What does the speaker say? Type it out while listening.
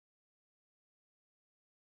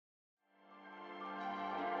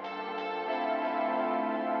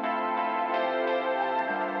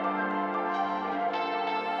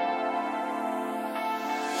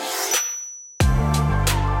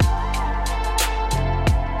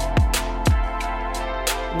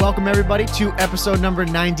Welcome, everybody, to episode number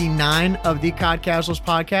 99 of the COD Casuals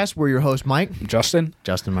podcast. We're your host, Mike. Justin,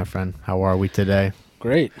 my friend. How are we today?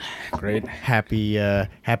 Great. Happy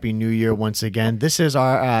New Year once again. This is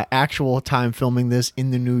our actual time filming this in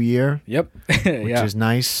the new year. Yep. Which is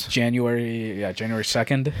nice. January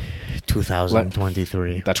 2nd.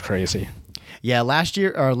 2023. That's crazy. Yeah, last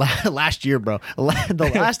year, bro.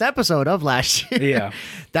 The last episode of last year. Yeah.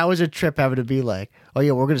 That was a trip having to be like, oh,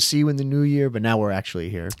 yeah, we're going to see you in the new year, but now we're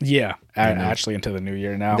actually here. Yeah. Actually into the new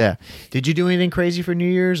year now. Yeah. Did you do anything crazy for New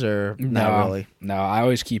Year's or not really? No, I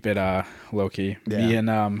always keep it low-key. Yeah. Me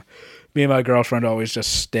and my girlfriend always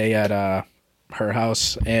just stay at her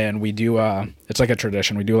house, and we do, it's like a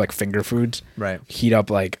tradition. We do like finger foods. Right. Heat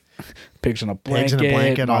up like pigs in a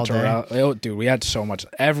blanket all day. Oh, dude, we had so much.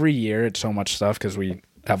 Every year it's so much stuff because we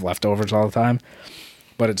have leftovers all the time.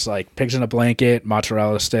 But it's like pigs in a blanket,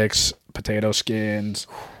 mozzarella sticks, potato skins,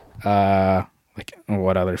 like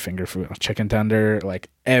what other finger food? Chicken tender,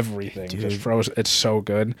 like everything. Dude. Just frozen. It's so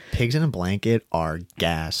good. Pigs in a blanket are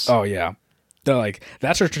gas. Oh yeah,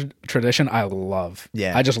 that's a tradition I love.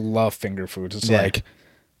 Yeah, I just love finger foods. It's like,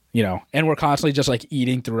 and we're constantly just like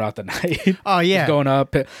eating throughout the night. Oh yeah, just going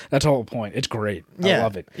up. That's the whole point. It's great. Yeah. I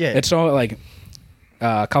love it. Yeah, it's so like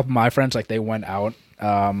a couple of my friends, like they went out,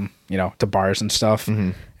 to bars and stuff,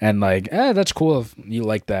 and like, that's cool if you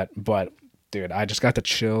like that. But dude, I just got to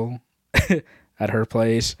chill at her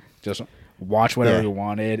place, just watch whatever we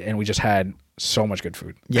wanted, and we just had so much good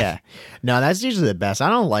food. Yeah, no, that's usually the best. I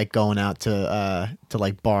don't like going out to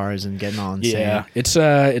like bars and getting all insane. Yeah,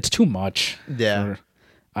 it's too much. Yeah,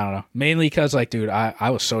 I don't know. Mainly because like, dude, I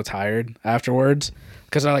was so tired afterwards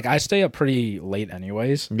because I stay up pretty late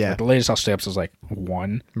anyways. Yeah, like, the latest I'll stay up is like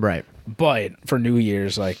 1. Right. But for New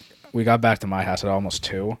Year's, like we got back to my house at almost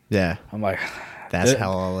 2. Yeah, I'm like, that's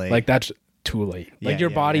hella late. Like that's too late. Like your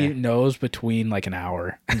body knows between like an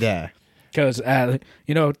hour. Yeah. Because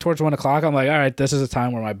towards 1 o'clock, I'm like, all right, this is a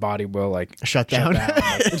time where my body will like shut down. Like,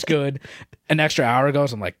 it's good. An extra hour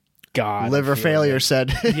goes, I'm like, God, liver failure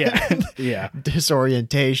said. Yeah.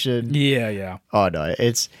 Disorientation. Yeah. Oh no,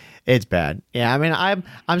 it's bad. Yeah, I mean,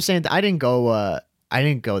 I'm saying that I didn't go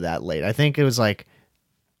that late. I think it was like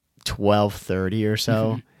 12:30 or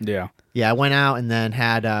so. Yeah. Yeah, I went out and then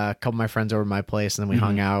had a couple of my friends over at my place, and then we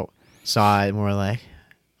hung out, saw it, and we were like,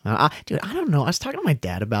 dude, I don't know. I was talking to my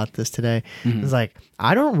dad about this today. It's like,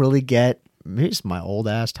 I don't really get, maybe it's my old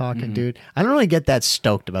ass talking, dude. I don't really get that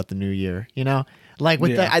stoked about the new year, Like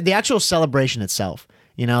with the actual celebration itself,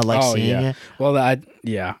 like seeing it. Well,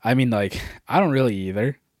 I mean, like, I don't really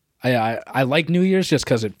either. I like New Year's just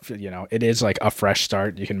because it is like a fresh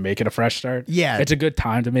start. You can make it a fresh start. Yeah, it's a good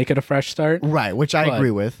time to make it a fresh start. Right, which I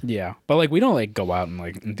agree with. Yeah, but like we don't like go out and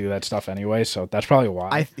like do that stuff anyway, so that's probably why.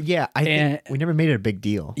 I think we never made it a big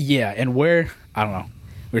deal. Yeah, and I don't know.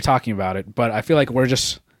 We were talking about it, but I feel like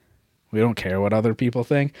we don't care what other people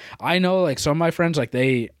think. I know like some of my friends, like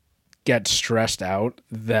they get stressed out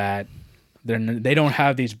that they don't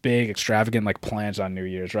have these big extravagant like plans on New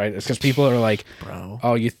Year's, right? It's because people are like, bro,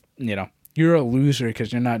 oh, you're a loser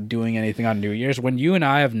because you're not doing anything on New Year's. When you and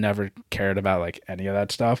I have never cared about like any of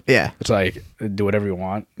that stuff. Yeah, it's like do whatever you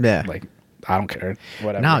want. Yeah, like I don't care.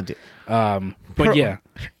 Whatever. No, dude. But yeah,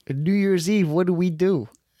 New Year's Eve, what do we do?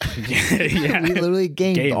 Yeah, we literally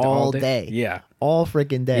gamed all day. Yeah, all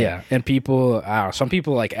freaking day. Yeah, and people, some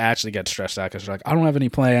people like actually get stressed out because they're like, I don't have any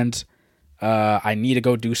plans. I need to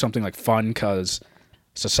go do something like fun because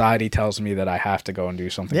society tells me that I have to go and do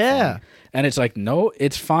something fun. And it's like, no,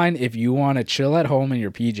 it's fine if you want to chill at home in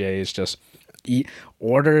your PJs, just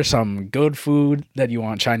order some good food that you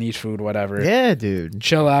want, Chinese food, whatever. Yeah, dude.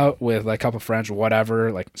 Chill out with like a couple friends,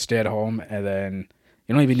 whatever, like stay at home, and then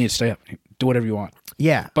you don't even need to stay up. Do whatever you want.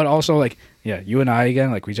 Yeah. But also like, you and I again,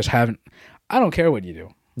 like we just haven't, I don't care what you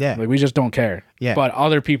do. Yeah. Like we just don't care. Yeah. But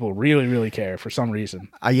other people really, really care for some reason.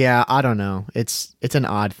 Yeah, I don't know. It's an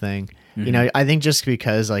odd thing. I think just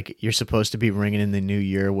because like you're supposed to be ringing in the new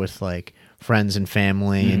year with like friends and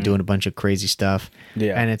family and doing a bunch of crazy stuff.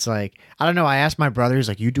 Yeah. And it's like, I don't know. I asked my brother, he's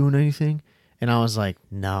like, you doing anything? And I was like,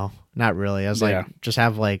 no, not really. I was like, just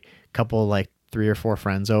have like a couple like 3 or 4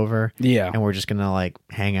 friends over. Yeah. And we're just going to like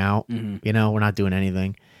hang out. We're not doing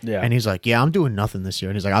anything. Yeah. And he's like, yeah, I'm doing nothing this year.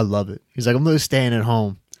 And he's like, I love it. He's like, I'm really staying at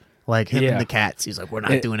home. Like him and the cats. He's like, we're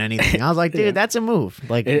not doing anything. I was like, dude, that's a move.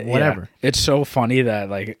 Like, whatever. Yeah. It's so funny that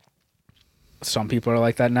like some people are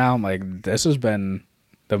like that now. I'm like, this has been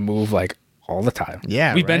the move like all the time.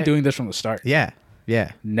 Yeah. We've been doing this from the start. Yeah.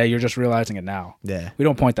 Yeah. Now you're just realizing it now. Yeah. We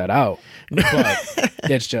don't point that out. But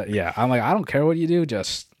it's just, I'm like, I don't care what you do.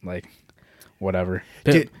 Just like whatever.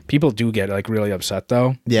 Dude, people do get like really upset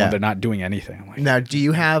though yeah, when they're not doing anything. I'm like, now, do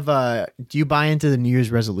you buy into the New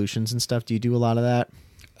Year's resolutions and stuff? Do you do a lot of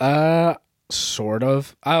that? Sort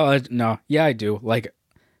of. No, yeah, I do. Like,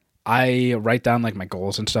 I write down like my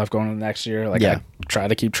goals and stuff going into the next year. Like, I try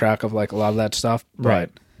to keep track of like a lot of that stuff.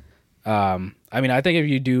 But, I mean, I think if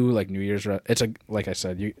you do like New Year's, it's like I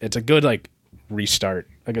said, it's a good like restart,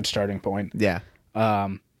 a good starting point. Yeah.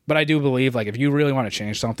 But I do believe like if you really want to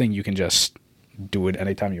change something, you can just do it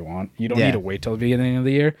anytime you want. You don't need to wait till the beginning of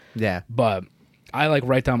the year. Yeah. But I like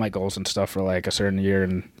write down my goals and stuff for like a certain year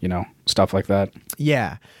and, stuff like that.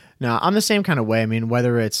 Yeah. No, I'm the same kind of way. I mean,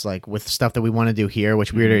 whether it's like with stuff that we want to do here,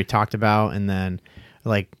 which we already talked about, and then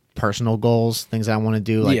like personal goals, things I want to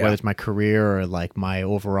do, like whether it's my career or like my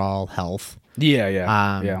overall health.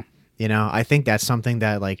 Yeah. I think that's something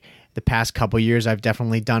that like the past couple years I've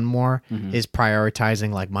definitely done more is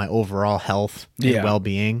prioritizing like my overall health and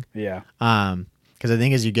well-being. Yeah. Because I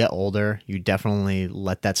think as you get older, you definitely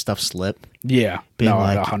let that stuff slip. Yeah. Being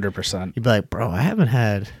like 100%. You'd be like, bro, I haven't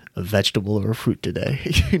had a vegetable or a fruit today.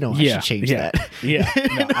 I should change that. Yeah.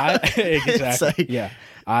 No, exactly. Yeah.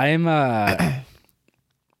 I'm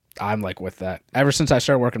like with that. Ever since I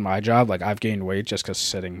started working my job, like I've gained weight just because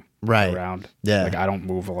sitting around. Yeah. Like I don't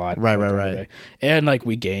move a lot. Right. And like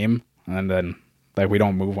we game and then like we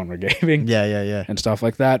don't move when we're gaming. Yeah. And stuff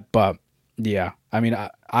like that. But yeah, I mean,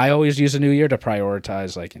 I always use the new year to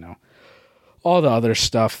prioritize like, all the other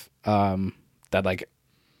stuff that like,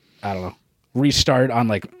 I don't know, restart on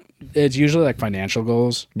like, it's usually like financial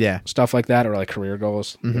goals. Yeah. Stuff like that or like career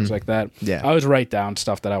goals, things like that. Yeah. I always write down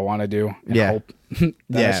stuff that I want to do and hope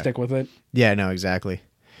that I stick with it. Yeah, no, exactly.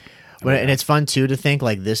 And it's fun too to think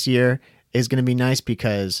like this year is going to be nice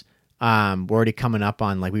because we're already coming up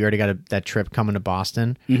on like we already got that trip coming to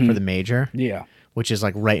Boston for the major. Yeah. Which is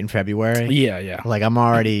like right in February. Yeah. Like I'm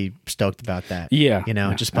already stoked about that. Yeah.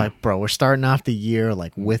 Like, bro, we're starting off the year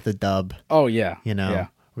like with a dub. Oh yeah. Yeah.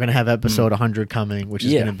 We're gonna have episode 100 coming, which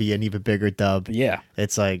is gonna be an even bigger dub. Yeah.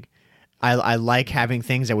 It's like I like having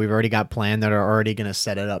things that we've already got planned that are already gonna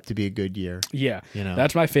set it up to be a good year. Yeah.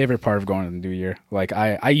 That's my favorite part of going to the new year. Like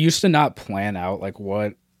I used to not plan out like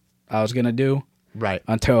what I was gonna do. Right.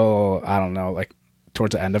 Until I don't know, like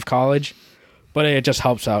towards the end of college. But it just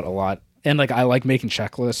helps out a lot. And like I like making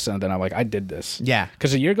checklists, and then I'm like, I did this. Yeah.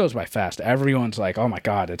 Because the year goes by fast. Everyone's like, oh my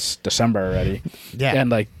god, it's December already. Yeah.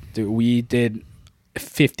 And like, dude, we did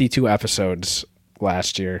 52 episodes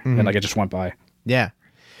last year, and like it just went by. Yeah.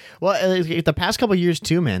 Well, the past couple of years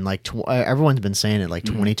too, man. Like everyone's been saying it. Like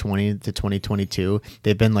 2020 to 2022,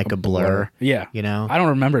 they've been like a blur. Yeah. I don't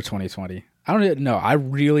remember 2020. I don't know. I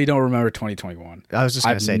really don't remember 2021. I was just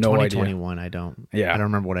gonna say 2021. Idea. I don't. Yeah. I don't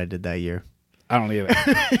remember what I did that year. I don't either.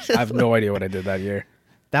 I have no idea what I did that year.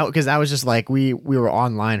 Because that was just like we were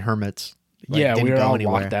online hermits. Like, we were all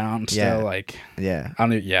anywhere. locked down still. Like yeah.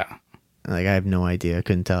 Like I have no idea. I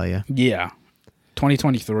couldn't tell you. Yeah.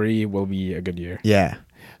 2023 will be a good year. Yeah.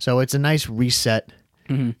 So it's a nice reset.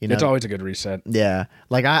 It's always a good reset. Yeah.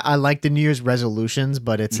 Like I like the New Year's resolutions,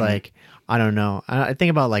 but it's like I don't know. I think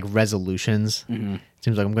about like resolutions. It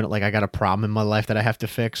seems like I got a problem in my life that I have to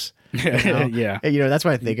fix. Yeah. That's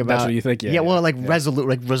what I think about. That's what you think. Yeah. Well, like resolute,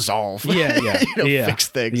 like resolve. Yeah. Fix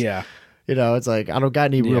things. Yeah. It's like I don't got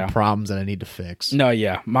any real problems that I need to fix. No.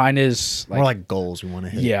 Yeah. Mine is like more like goals we want to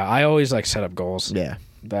hit. Yeah. I always like set up goals. Yeah.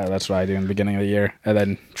 That's what I do in the beginning of the year, and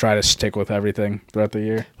then try to stick with everything throughout the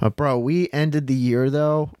year. But bro, we ended the year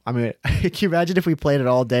though. I mean, can you imagine if we played it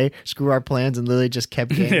all day, screw our plans, and literally just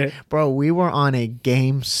kept gaming? Bro, we were on a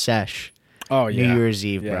game sesh. Oh yeah, New Year's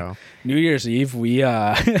Eve, bro. New Year's Eve, we we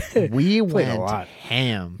played went a lot.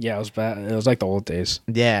 Ham. Yeah, it was bad. It was like the old days.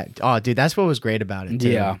 Yeah. Oh, dude, that's what was great about it.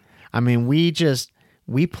 Too. Yeah. I mean, we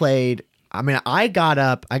played. I mean, I got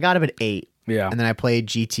up at 8. Yeah. And then I played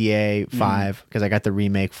GTA 5 because I got the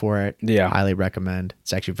remake for it. Yeah. Highly recommend.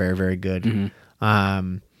 It's actually very, very good.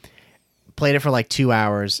 Played it for like 2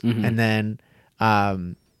 hours. And then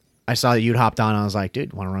I saw that you'd hopped on. And I was like,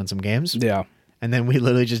 dude, want to run some games? Yeah. And then we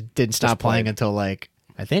literally just didn't stop playing until like,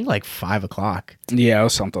 I think like 5 o'clock. Yeah, it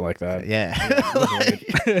was something like that.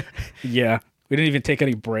 Yeah. Yeah. We didn't even take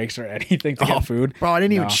any breaks or anything to get food. Bro, I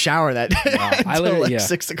didn't even shower that day until like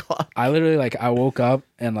 6 o'clock. I literally I woke up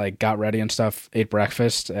and like got ready and stuff, ate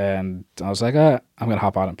breakfast, and I was like, I'm going to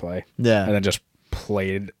hop on and play. Yeah. And then just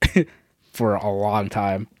played for a long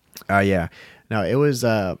time. Oh, yeah. No, it was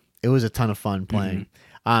a ton of fun playing.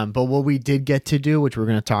 But what we did get to do, which we're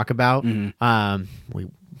going to talk about, we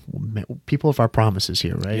people of our promises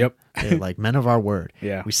here, right? Yep. They're like men of our word.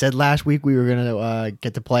 Yeah. We said last week we were going to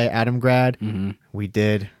get to play ATOMGRAD. We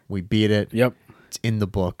did. We beat it. Yep. It's in the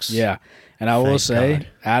books. Yeah. And I will say,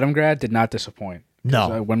 ATOMGRAD did not disappoint.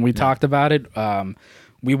 No. When we talked about it,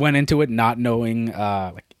 we went into it not knowing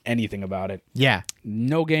like anything about it. Yeah.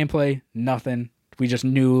 No gameplay, nothing. We just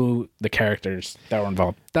knew the characters that were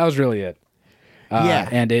involved. That was really it.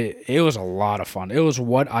 And it was a lot of fun. It was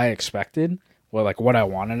what I expected, well, like what I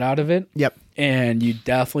wanted out of it. Yep. And you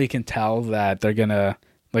definitely can tell that they're gonna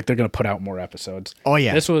put out more episodes. Oh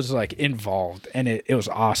yeah. This was like involved, and it was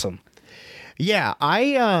awesome. Yeah, I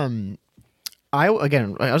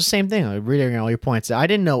again, I was the same thing. Like, reading all your points. I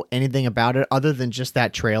didn't know anything about it other than just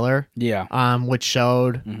that trailer. Yeah. Which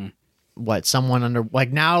showed what someone under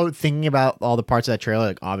like now thinking about all the parts of that trailer.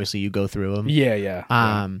 Like obviously you go through them. Yeah.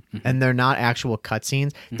 And they're not actual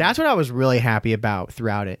cutscenes. That's what I was really happy about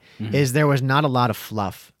throughout it. Is there was not a lot of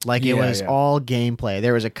fluff. Like it was all gameplay.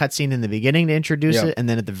 There was a cutscene in the beginning to introduce it, and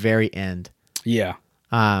then at the very end. Yeah.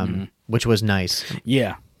 Which was nice.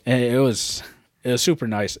 Yeah. And it was super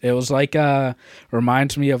nice. It was like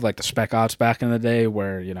reminds me of like the Spec Ops back in the day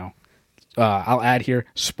where, you know, I'll add here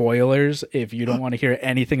spoilers if you don't want to hear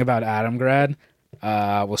anything about ATOMGRAD.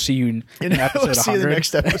 We'll see you in episode 100. We'll see you in the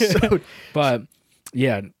next episode. But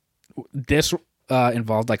yeah, this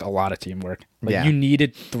involved like a lot of teamwork. Like you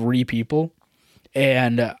needed 3 people,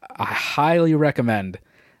 and I highly recommend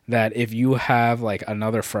that if you have like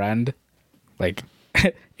another friend, like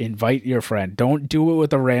invite your friend. Don't do it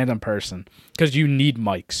with a random person because you need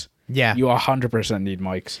mics. Yeah, you 100% need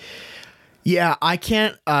mics. Yeah, I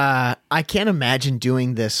can't imagine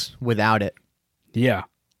doing this without it. Yeah.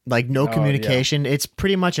 Like no communication. Yeah. It's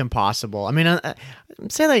pretty much impossible. I mean, I'm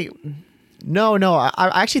saying like, no, I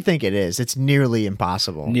actually think it is. It's nearly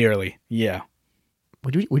impossible. Nearly. Yeah.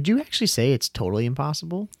 Would you actually say it's totally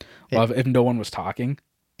impossible? Well, if no one was talking.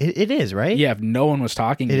 It is, right? Yeah, if no one was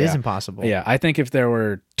talking, it is impossible. Yeah, I think if there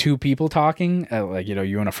were 2 people talking, like, you know,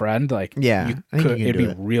 you and a friend, like, it'd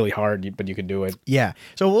be really hard, but you could do it. Yeah.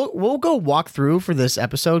 So we'll go walk through for this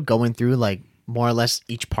episode, going through like more or less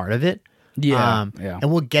each part of it. Yeah.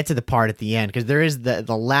 And we'll get to the part at the end because there is the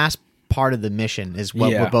last part of the mission is what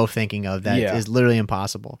we're both thinking of that is literally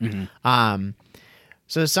impossible.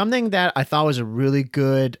 So something that I thought was a really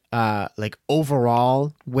good, like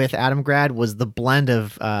overall with ATOMGRAD was the blend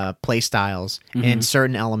of play styles and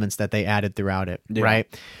certain elements that they added throughout it,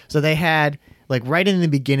 right? So they had, like right in the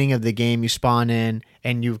beginning of the game, you spawn in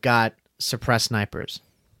and you've got suppressed snipers.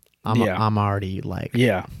 I'm already like,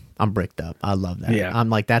 I'm bricked up. I love that. Yeah. I'm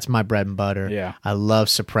like, that's my bread and butter. Yeah. I love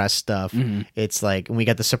suppressed stuff. It's like, when we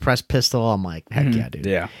got the suppressed pistol, I'm like, heck yeah, dude.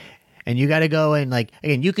 Yeah. And you got to go and like,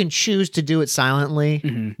 again, you can choose to do it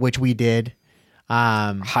silently, which we did.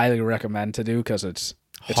 Highly recommend to do because it's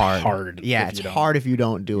hard. Yeah, it's hard if you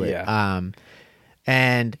don't do it. Yeah.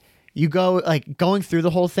 And you go like going through the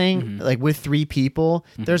whole thing like with 3 people.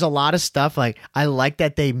 There's a lot of stuff like I like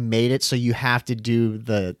that they made it so you have to do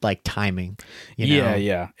the like timing. You know?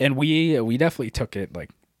 Yeah. And we definitely took it like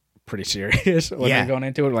pretty serious when we were going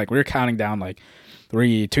into it. Like we were counting down like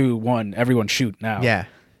 3, 2, 1. Everyone shoot now. Yeah.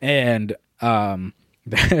 And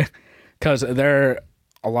because there are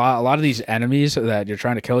a lot of these enemies that you're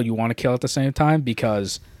trying to kill, you want to kill at the same time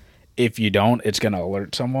because if you don't, it's gonna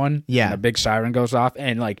alert someone. Yeah, and a big siren goes off,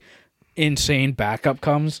 and like insane backup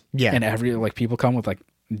comes. Yeah, and every like people come with like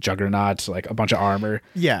juggernauts, like a bunch of armor.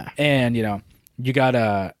 Yeah, and you know you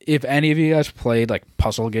gotta. If any of you guys played like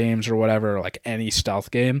puzzle games or whatever, or, like any stealth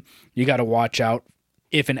game, you gotta watch out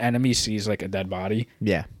if an enemy sees like a dead body.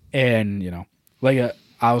 Yeah, and you know like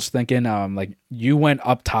I was thinking, like you went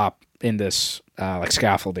up top in this like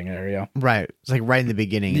scaffolding area, right? It's like right in the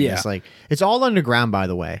beginning. Yeah, it's like it's all underground, by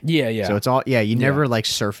the way. Yeah. So it's all you never like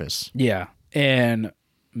surface. Yeah, and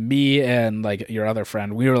me and like your other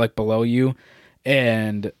friend, we were like below you,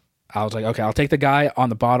 and I was like, okay, I'll take the guy on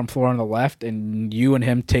the bottom floor on the left, and you and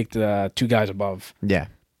him take the 2 guys above. Yeah,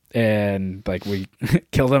 and like we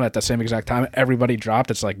killed them at the same exact time. Everybody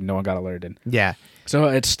dropped. It's like no one got alerted. Yeah. So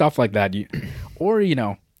it's stuff like that. Or, you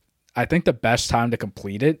know, I think the best time to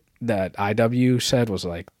complete it that IW said was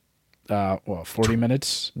like, 40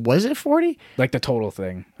 minutes. Was it 40? Like the total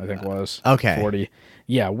thing, I think was. Okay. 40.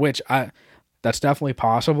 Yeah, which that's definitely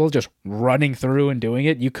possible. Just running through and doing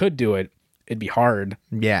it. You could do it. It'd be hard.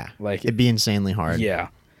 Yeah. Like it'd be insanely hard. Yeah.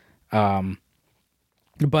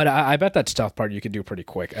 But I bet that stealth part you could do pretty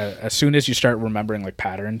quick as soon as you start remembering like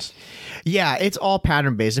patterns. Yeah, it's all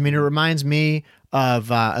pattern based. I mean, it reminds me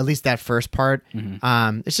of at least that first part.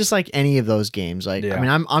 It's just like any of those games. Like, I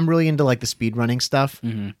mean, I'm really into like the speed running stuff.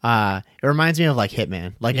 It reminds me of like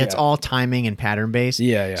Hitman. Like it's all timing and pattern based.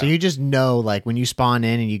 Yeah. So you just know like when you spawn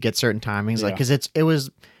in and you get certain timings, like because it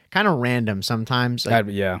was kind of random sometimes. Like,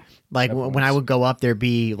 like when I would go up, there'd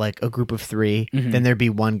be like a group of 3. Then there'd be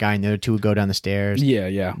one guy, and the other 2 would go down the stairs.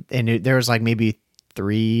 Yeah. And there was like maybe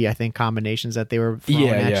 3, I think, combinations that they were throwing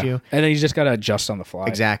at you. And then you just gotta adjust on the fly.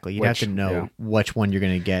 Exactly. You'd have to know which one you're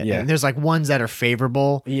gonna get. Yeah. And there's like ones that are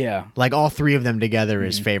favorable. Yeah. Like all 3 of them together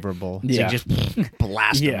is favorable. So you just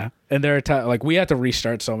blast them. Yeah. And there are like we had to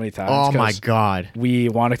restart so many times. Oh my God. We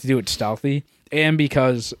wanted to do it stealthy, and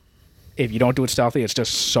because if you don't do it stealthy, it's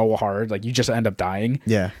just so hard. Like you just end up dying.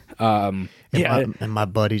 Yeah. And my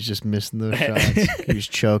buddy's just missing those shots. He was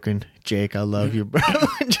choking. Jake, I love you, bro.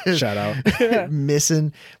 Just shout out.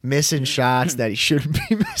 missing shots that he shouldn't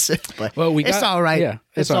be missing. But it's all right. Yeah,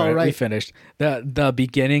 it's all right. We finished the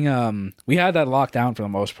beginning. We had that locked down for the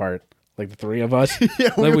most part. Like the 3 of us.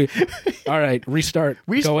 All right, restart.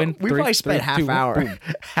 We probably spent half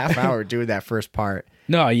hour doing that first part.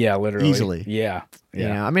 No, yeah, literally. Easily. Yeah. You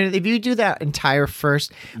know, I mean, if you do that entire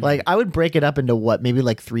first, like I would break it up into maybe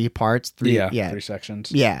like 3 parts. 3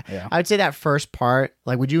 sections. Yeah. I would say that first part,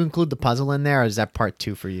 like, would you include the puzzle in there, or is that part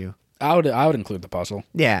 2 for you? I would include the puzzle.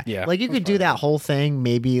 Yeah. Like you could do that whole thing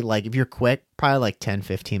maybe like if you're quick, probably like 10,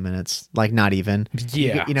 15 minutes, like not even.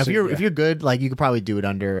 Yeah. You know, if you're good, like you could probably do it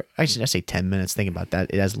under, I should say 10 minutes. Think about that.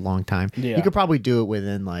 It has a long time. Yeah. You could probably do it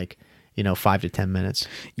within like, 5 to 10 minutes.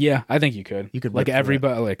 Yeah, I think you could. You could like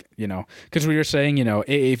everybody, like, because we were saying,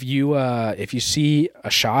 if you see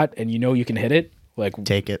a shot and you can hit it, like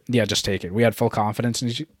take it. Yeah, just take it. We had full confidence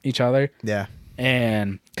in each other. Yeah.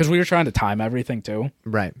 And because we were trying to time everything too.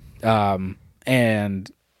 Right. But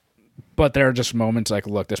there are just moments like,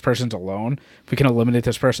 look, this person's alone. If we can eliminate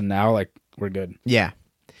this person now, like, we're good. Yeah.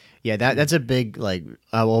 Yeah, that's a big, like,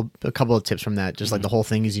 a couple of tips from that. Just like the whole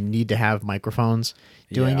thing is you need to have microphones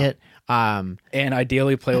doing it. And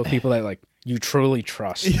ideally play with people that, like, you truly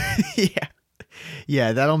trust.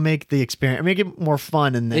 Yeah, that'll make the experience, make it more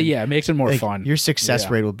fun. And then, it makes it more fun. Your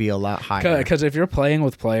success rate will be a lot higher. Because if you're playing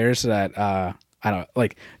with players that, I don't know,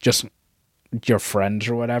 like, just your friends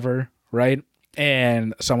or whatever, right?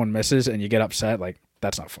 And someone misses and you get upset, like,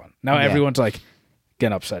 that's not fun. Now everyone's, like,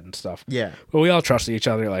 getting upset and stuff. Yeah. But we all trust each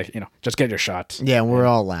other, like, just get your shots. Yeah, and we're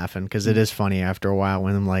all laughing because it is funny after a while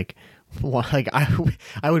when I'm like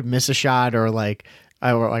I would miss a shot, or like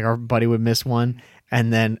our buddy would miss one,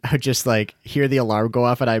 and then I would just like hear the alarm go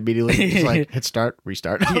off and I immediately just like hit start,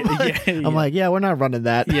 restart. I'm like, yeah, we're not running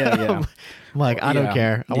that. Yeah. I'm like, I don't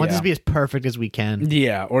care. I want this to be as perfect as we can.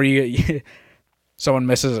 Yeah. Or someone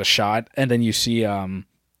misses a shot and then you see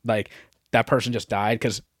like that person just died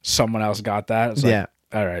because someone else got that. It's like,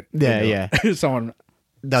 all right. Yeah. Someone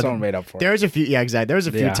made up for it. There's a few, exactly. There was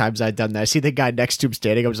a few times I'd done that. I see the guy next to him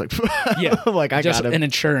standing. I was like, I'm like, I just got him. An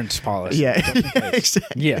insurance policy. Yeah,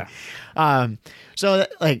 exactly. Yeah. So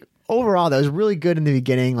like overall, that was really good in the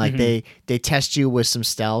beginning. Like they test you with some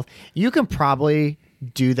stealth. You can probably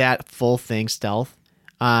do that full thing stealth.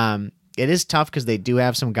 It is tough because they do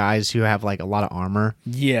have some guys who have like a lot of armor.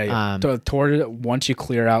 Yeah. Once you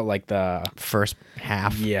clear out like the first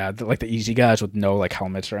half. Yeah, like the easy guys with no like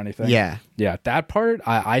helmets or anything. Yeah. That part,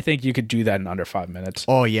 I think you could do that in under 5 minutes.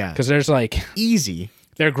 Oh yeah, because there's like easy.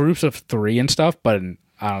 There are groups of 3 and stuff, but I don't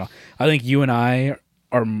know. I think you and I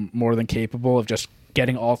are more than capable of just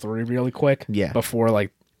getting all 3 really quick. Yeah. Before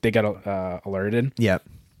like they got alerted. Yep.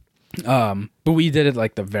 But we did it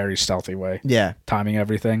like the very stealthy way. Yeah. Timing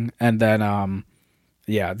everything. And then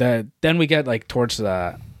then we get like towards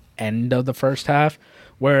the end of the first half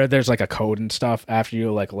where there's like a code and stuff after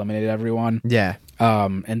you like eliminated everyone. Yeah.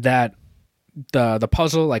 And that the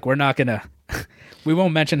puzzle, like we're not gonna we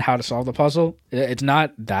won't mention how to solve the puzzle. It's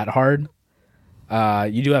not that hard.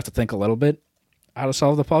 You do have to think a little bit how to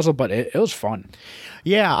solve the puzzle, but it was fun.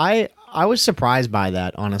 Yeah, I was surprised by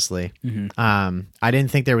that, honestly. I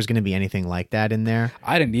didn't think there was going to be anything like that in there.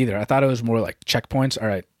 I didn't either. I thought it was more like checkpoints. All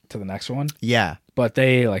right, to the next one. Yeah. But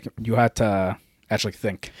they like you had to actually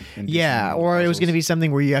think. Yeah, or it was going to be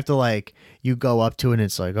something where you have to like you go up to it and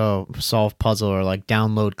it's like, oh, solve puzzle or like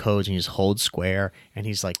download codes and you just hold square and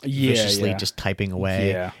he's like viciously just typing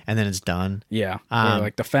away and then it's done. Yeah. Or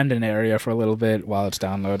like defend an area for a little bit while it's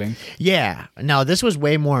downloading. Yeah. No, this was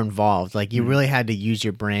way more involved. Like you really had to use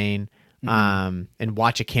your brain and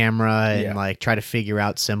watch a camera and like try to figure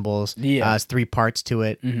out symbols. Yeah. It's 3 parts to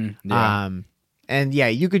it. And yeah,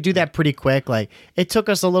 you could do that pretty quick. Like it took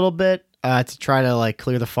us a little bit to try to like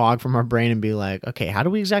clear the fog from our brain and be like, okay, how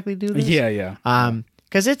do we exactly do this? Yeah.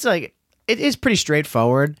 Because it's like it is pretty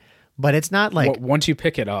straightforward, but it's not like once you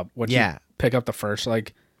pick it up, you pick up the first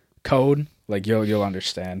like code, like you'll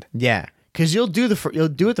understand. Yeah, because you'll do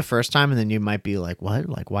it the first time and then you might be like, what?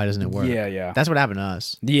 Like why doesn't it work? Yeah. That's what happened to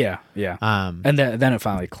us. Yeah. And then it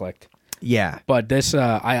finally clicked. Yeah. But this,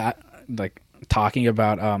 I like talking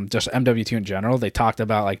about just MW2 in general. They talked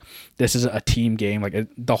about like this is a team game. Like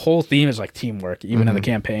the whole theme is like teamwork, even in the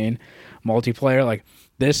campaign, multiplayer. Like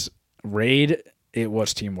this raid, it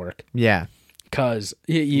was teamwork. Yeah. Because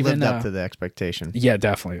even lived up to the expectation. Yeah,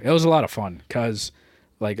 definitely. It was a lot of fun because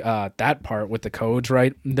like that part with the codes,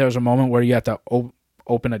 right? There was a moment where you had to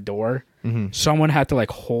open a door. Someone had to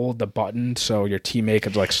like hold the button so your teammate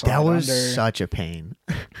could like slide under. That was under. such a pain.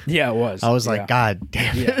 Yeah, it was. I was like, God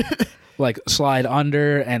damn it. Like slide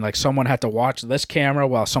under, and like someone had to watch this camera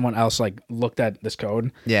while someone else like looked at this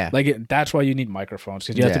code. Yeah. Like that's why you need microphones,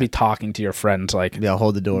 because you have to be talking to your friends like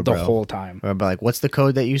hold the door, the bro. whole time. Or like, what's the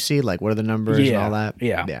code that you see? Like, what are the numbers and all that?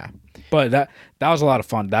 Yeah. But that was a lot of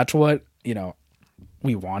fun. That's what,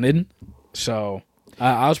 we wanted. So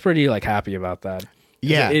I was pretty like happy about that.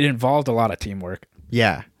 Yeah. It involved a lot of teamwork.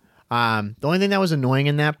 Yeah. The only thing that was annoying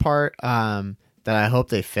in that part that I hope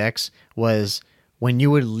they fix was when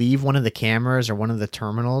you would leave one of the cameras or one of the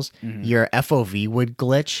terminals, your FOV would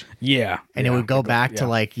glitch. Yeah. And it would go back to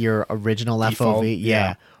like your original default, FOV.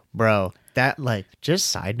 Yeah. Bro, that like, just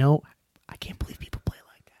side note, I can't believe people play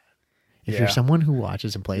like that. If you're someone who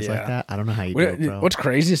watches and plays like that, I don't know how you do it, bro. What's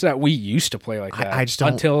crazy is that we used to play like that. I just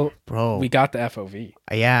don't, until bro. we got the FOV.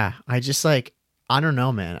 Yeah. I just like, I don't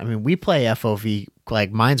know, man. I mean, we play FOV,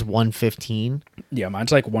 like mine's 115. Yeah,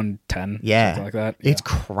 mine's like 110. Yeah. Something like that. It's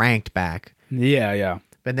cranked back. Yeah.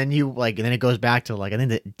 But then and then it goes back to like, I think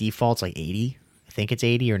the default's like 80. I think it's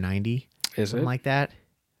 80 or 90. Is something it? like that?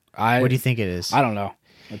 What do you think it is? I don't know.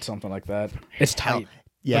 It's something like that. It's tight.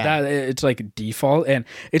 Yeah. But it's like default, and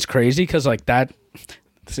it's crazy because like that.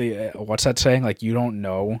 See, what's that saying? Like you don't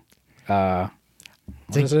know. What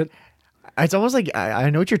is it? It's almost like I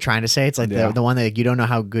know what you're trying to say. It's like the one that like, you don't know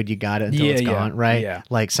how good you got it until it's gone, right? Yeah.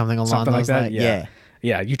 Like something along those lines.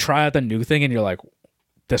 Yeah. You try out the new thing and you're like,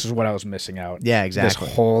 this is what I was missing out. Yeah, exactly.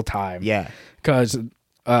 This whole time. Yeah. Because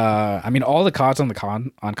I mean, all the CODs on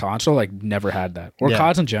console like never had that, or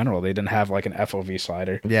CODs in general. They didn't have like an FOV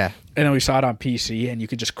slider. Yeah. And then we saw it on PC, and you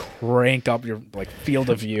could just crank up your like field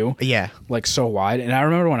of view. Yeah. Like so wide. And I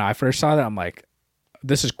remember when I first saw that, I'm like,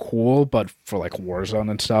 this is cool, but for like Warzone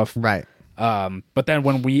and stuff. Right. But then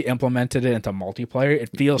when we implemented it into multiplayer,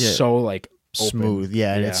 it feels so like open. Smooth.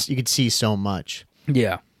 Yeah. And you could see so much.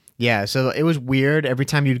 Yeah. Yeah, so it was weird every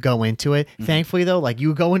time you'd go into it. Thankfully, though, like you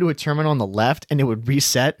would go into a terminal on the left and it would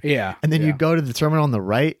reset. Yeah. And then you'd go to the terminal on the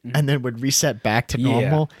right and then it would reset back to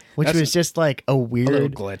normal, which was just like a weird little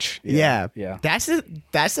glitch. Yeah. Yeah. That's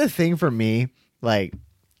the thing for me, like,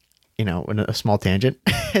 in a small tangent,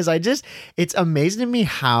 is it's amazing to me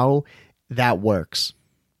how that works.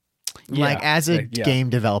 Like as a game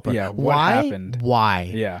developer, what happened?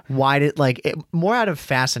 Why? Yeah, why did more out of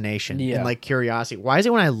fascination and like curiosity? Why is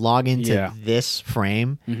it when I log into this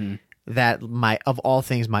frame that of all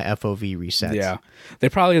things my FOV resets? Yeah, they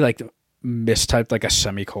probably like mistyped like a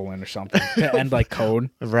semicolon or something to end like code,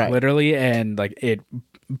 right? Literally, and like it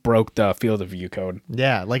broke the field of view code.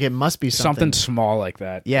 Yeah, like it must be something small like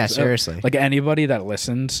that. Yeah, seriously. Like anybody that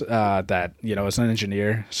listens, that is an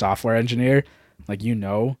engineer, software engineer.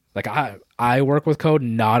 Like I work with code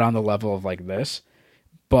not on the level of like this,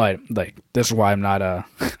 but like this is why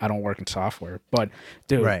I don't work in software. But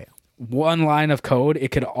dude, right. One line of code, it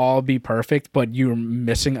could all be perfect, but you're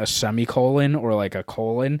missing a semicolon or like a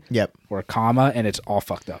colon, or a comma, and it's all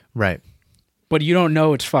fucked up. Right. But you don't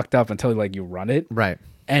know it's fucked up until like you run it. Right.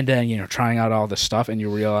 And then trying out all this stuff, and you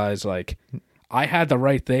realize like I had the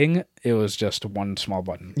right thing. It was just one small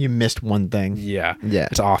button. You missed one thing. Yeah. Yeah.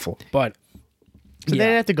 It's awful. But so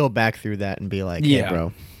they'd have to go back through that and be like, hey,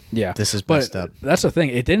 bro, this is messed up. That's the thing.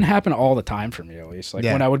 It didn't happen all the time for me, at least. Like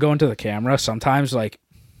when I would go into the camera, sometimes like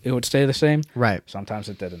it would stay the same. Right. Sometimes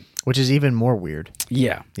it didn't. Which is even more weird.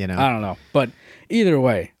 Yeah. I don't know. But either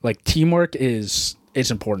way, like teamwork is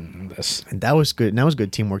important in this. And that was good. And that was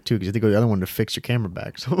good teamwork too, because you had to go to the other one to fix your camera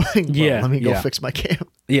back. So like, let me go fix my cam.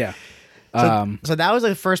 Yeah. So that was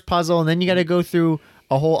the first puzzle, and then you got to go through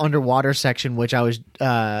a whole underwater section, which I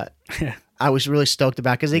was really stoked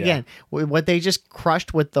about, because again, what they just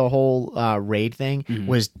crushed with the whole raid thing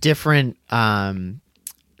was different,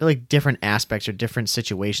 like different aspects or different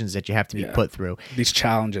situations that you have to be put through. These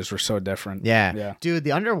challenges were so different. Yeah. Dude,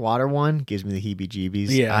 the underwater one gives me the heebie-jeebies.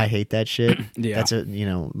 Yeah. I hate that shit. That's a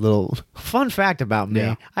little fun fact about me.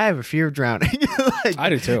 Yeah. I have a fear of drowning. I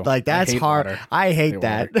do too. Like that's hard. Water. I hate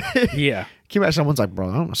that. Yeah. Can you imagine someone's like, bro,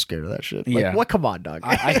 I'm not scared of that shit. Like, what? Come on, dog.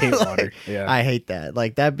 I hate water. Yeah. I hate that.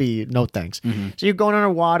 Like, that'd be no thanks. So you're going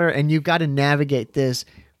underwater and you've got to navigate this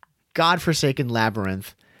godforsaken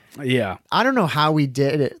labyrinth. Yeah. I don't know how we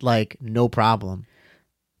did it, like, no problem.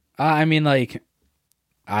 I mean, like,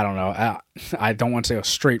 I don't know. I don't want to say a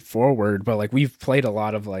straightforward, but like we've played a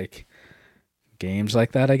lot of like games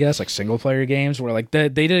like that, I guess, like single player games where like they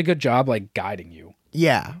did a good job like guiding you.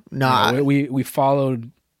 Yeah. No, you know, we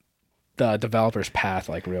followed the developer's path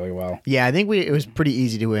like really well. Yeah, I think it was pretty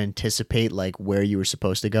easy to anticipate like where you were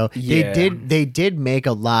supposed to go. Yeah. They did make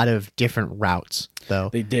a lot of different routes though.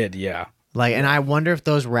 They did, yeah. Like, and I wonder if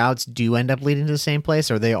those routes do end up leading to the same place,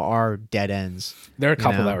 or they are dead ends. There are a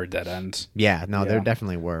couple that were dead ends. Yeah, no, there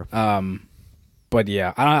definitely were. But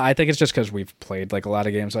yeah, I think it's just because we've played like a lot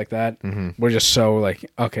of games like that. We're just so like,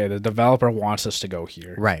 okay, the developer wants us to go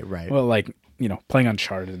here. Right. Well, like, you know, playing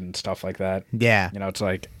Uncharted and stuff like that. Yeah. You know, it's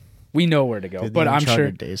like, we know where to go. Dude, but I'm sure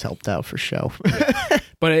days helped out for show.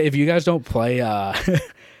 But if you guys don't play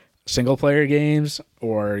single player games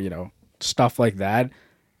or, you know, stuff like that,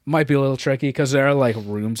 might be a little tricky because there are like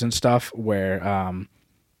rooms and stuff where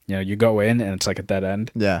you know, you go in and it's like a dead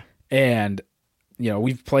end. Yeah. And you know,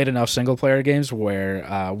 we've played enough single player games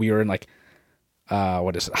where we were in like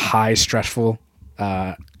high stressful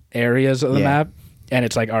areas of the map, and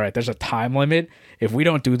it's like, all right, there's a time limit. If we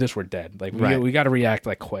don't do this, we're dead. Like we got to react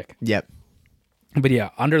like quick. Yep. But yeah,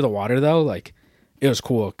 under the water though, like it was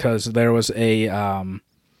cool because there was a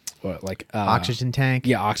oxygen tank.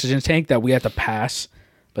 Yeah, oxygen tank that we had to pass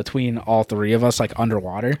between all three of us, like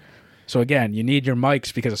underwater. So again, you need your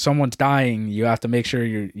mics because if someone's dying, you have to make sure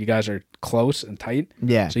you guys are close and tight.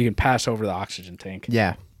 Yeah. So you can pass over the oxygen tank.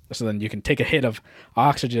 Yeah. So then you can take a hit of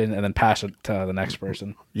oxygen and then pass it to the next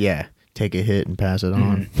person. Yeah. Take a hit and pass it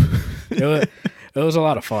on. It was a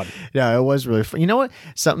lot of fun. Yeah, it was really fun. You know what?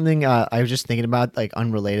 Something I was just thinking about, like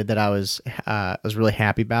unrelated, that I was really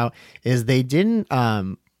happy about is they didn't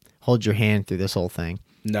hold your hand through this whole thing.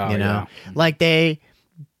 No, you know, like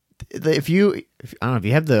if you I don't know if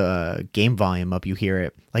you have the game volume up, you hear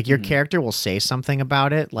it. Like your character will say something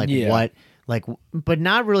about it, like what, like, but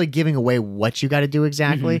not really giving away what you got to do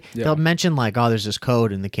exactly. They'll mention like, oh, there's this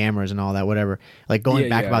code in the cameras and all that, whatever. Like going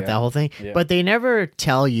back about that whole thing, but they never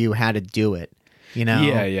tell you how to do it. You know,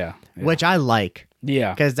 yeah. Which I like.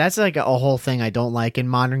 Yeah, because that's like a whole thing I don't like in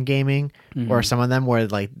modern gaming, or some of them where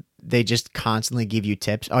like they just constantly give you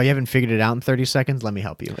tips. Oh, you haven't figured it out in 30 seconds? Let me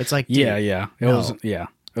help you. It's like, dude,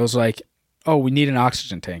 It was like, oh, we need an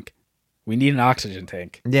oxygen tank. We need an oxygen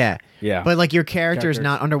tank. Yeah. Yeah. But like your character is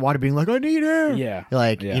not underwater being like, I need air. Yeah.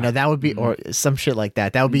 Like, you know, that would be, or some shit like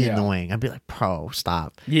that. That would be annoying. I'd be like, bro,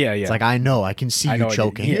 stop. Yeah. It's like, I know, I can see you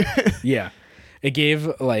choking. Yeah. It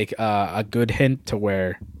gave like a good hint to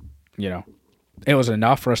where, you know, it was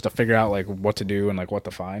enough for us to figure out like what to do and like what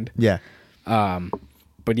to find. Yeah.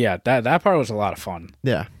 But yeah, that part was a lot of fun.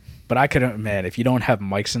 Yeah. But I couldn't, man, if you don't have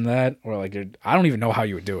mics in that, or like, I don't even know how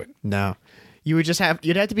you would do it. No. You would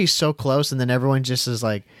you'd have to be so close, and then everyone just is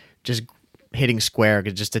like, just hitting square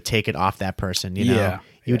just to take it off that person, you know? Yeah.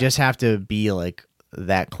 You would just have to be like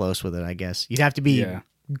that close with it, I guess. You'd have to be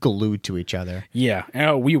glued to each other. Yeah.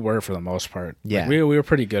 And we were for the most part. Yeah. Like, we were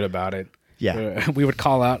pretty good about it. Yeah. We would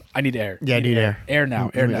call out, I need air. Yeah, I need air. Air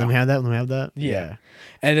now. Let me have that. Let me have that. Yeah.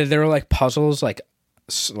 And then there were like puzzles, like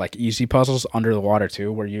easy puzzles under the water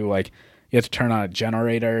too, where you have to turn on a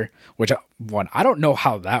generator, which I don't know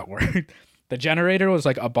how that worked. The generator was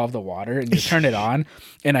like above the water, and you turn it on,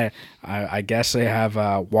 and I guess they have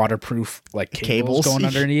waterproof like cables going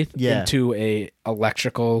underneath into a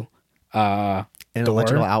electrical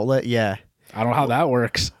electrical outlet. Yeah, I don't know how that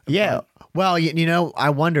works. Yeah, well, you know, I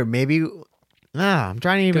wonder maybe. I'm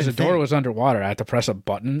trying to even because the door was underwater. I had to press a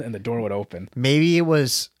button, and the door would open. Maybe it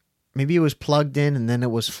was plugged in, and then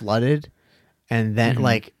it was flooded, and then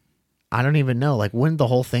like I don't even know. Like, wouldn't the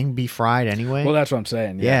whole thing be fried anyway? Well, that's what I'm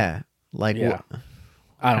saying. Yeah. Like,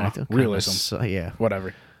 I don't know. Realism.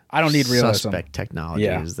 Whatever. I don't need realism. Suspect technology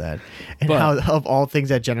is that. And how, of all things,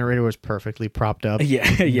 that generator was perfectly propped up.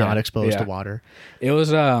 Not exposed to water. It was,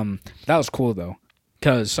 that was cool, though.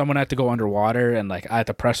 Because someone had to go underwater, and, like, I had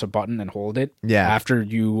to press a button and hold it. Yeah. After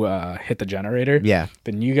you hit the generator. Yeah.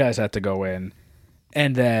 Then you guys had to go in.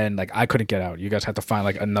 And then, like, I couldn't get out. You guys had to find,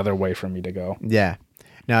 like, another way for me to go. Yeah.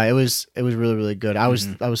 No, it was really, really good. I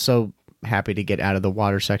was so happy to get out of the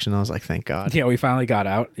water section. I was like, thank God. Yeah, we finally got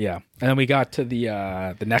out. Yeah. And then we got to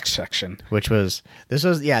the next section, which was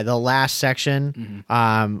the last section,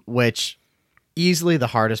 which easily the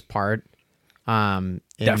hardest part.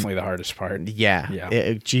 Definitely the hardest part.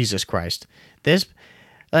 Yeah. Jesus Christ. This,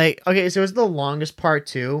 like, okay, so it's the longest part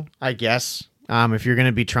too, I guess. If you're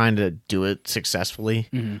gonna be trying to do it successfully.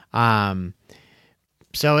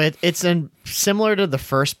 So it's similar to the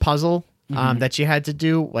first puzzle that you had to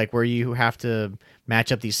do, like where you have to match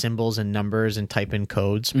up these symbols and numbers and type in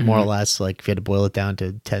codes, more or less, like if you had to boil it down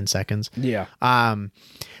to 10 seconds. Yeah.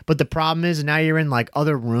 But the problem is now you're in like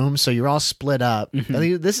other rooms, so you're all split up.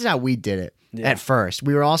 This is how we did it. At first,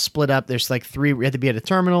 we were all split up. There's like 3. We had to be at a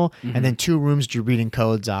terminal, and then 2 rooms you're reading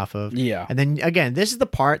codes off of. Yeah. And then again, this is the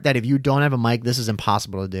part that if you don't have a mic, this is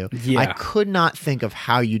impossible to do. Yeah. I could not think of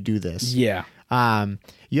how you do this. Yeah.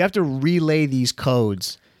 You have to relay these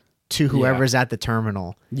codes to whoever's at the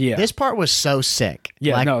terminal. Yeah. This part was so sick.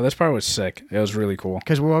 Yeah. Like, No, this part was sick. It was really cool.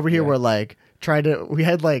 because we're over here, we're like we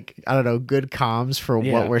had like, I don't know, good comms for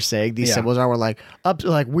what we're saying. These symbols are, we're like up to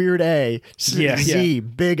like weird A, Z,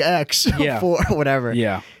 big X, 4, whatever.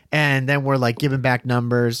 Yeah. And then we're like giving back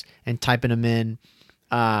numbers and typing them in.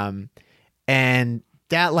 And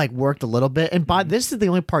that like worked a little bit. And this is the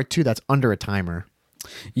only part too that's under a timer.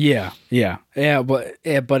 Yeah. But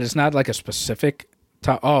it's not like a specific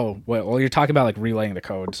well, you're talking about like relaying the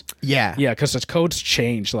codes. Yeah. Yeah, because the codes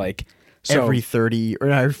change like every 30 or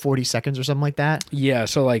every 40 seconds or something like that. Yeah,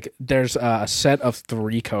 so like there's a set of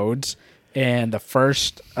 3 codes, and the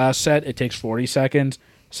first set it takes 40 seconds,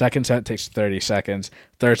 second set takes 30 seconds,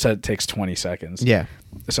 third set takes 20 seconds. Yeah.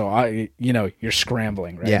 So you're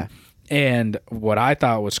scrambling, right? Yeah. And what I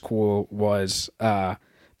thought was cool was the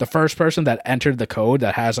first person that entered the code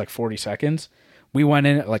that has like 40 seconds, we went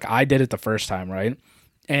in, like I did it the first time, right?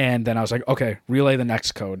 And then I was like, okay, relay the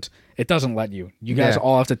next codes. It doesn't let you. You guys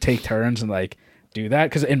all have to take turns and like do that.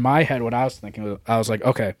 Because in my head, what I was thinking, I was like,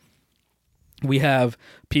 okay, we have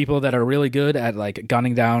people that are really good at like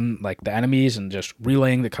gunning down like the enemies and just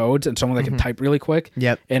relaying the codes, and someone that can type really quick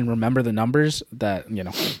and remember the numbers that,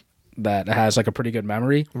 that has like a pretty good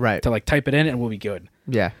memory to like type it in and we'll be good.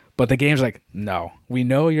 Yeah. But the game's like, no, we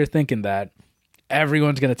know you're thinking that.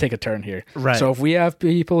 Everyone's going to take a turn here. Right. So if we have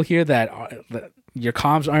people here that your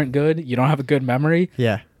comms aren't good, you don't have a good memory.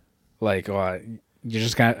 Yeah. Like, you're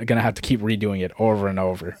just gonna have to keep redoing it over and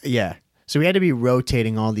over. Yeah. So we had to be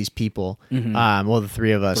rotating all these people. Well, the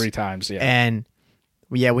 3 of us 3 times. Yeah. And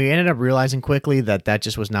we ended up realizing quickly that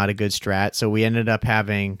just was not a good strat. So we ended up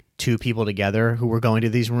having 2 people together who were going to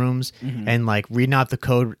these rooms and like reading out the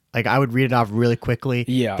code. Like I would read it off really quickly.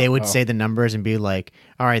 Yeah. They would say the numbers and be like,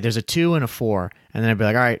 all right, there's a 2 and a 4. And then I'd be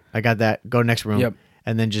like, all right, I got that. Go next room. Yep.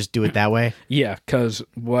 And then just do it that way. Yeah. Cause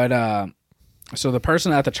so the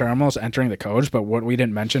person at the terminal is entering the codes, but what we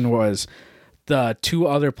didn't mention was the 2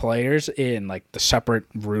 other players in like the separate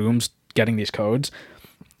rooms getting these codes.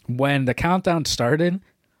 When the countdown started,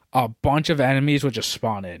 a bunch of enemies would just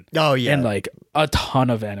spawn in. Oh, yeah. And like a ton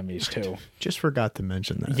of enemies too. Just forgot to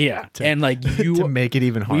mention that. Yeah. And like to make it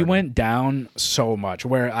even harder. We went down so much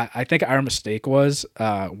where I think our mistake was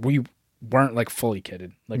we weren't like fully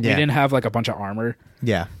kitted. Like we didn't have like a bunch of armor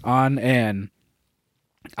on, and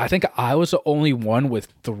I think I was the only one with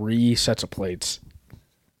 3 sets of plates.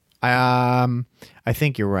 I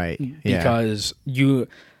think you're right. Because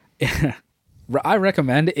I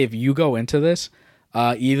recommend if you go into this,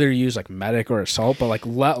 either use like medic or assault, but like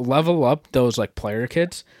level up those like player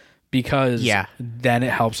kits, because then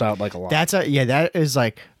it helps out like a lot. That is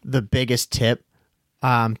like the biggest tip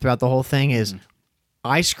throughout the whole thing is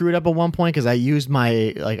I screwed up at one point because I used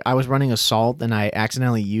I was running assault and I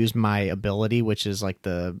accidentally used my ability, which is like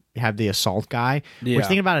have the assault guy. Which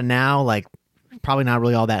thinking about it now, like probably not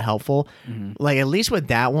really all that helpful. Like at least with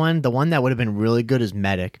that one, the one that would have been really good is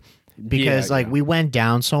medic. Because we went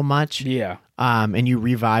down so much, and you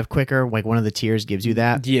revive quicker. Like one of the tiers gives you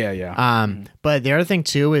that, But the other thing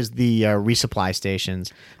too is the resupply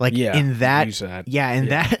stations. Like in that,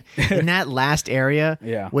 in that last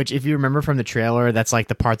area, which if you remember from the trailer, that's like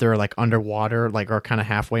the part they're like underwater, like or kind of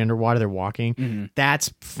halfway underwater. They're walking.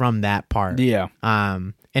 That's from that part.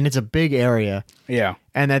 And it's a big area.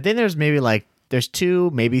 And I think there's maybe like. There's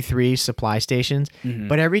 2, maybe 3 supply stations,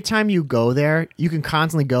 but every time you go there, you can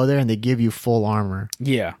constantly go there and they give you full armor.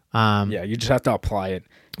 You just have to apply it.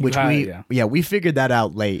 We figured that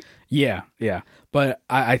out late. But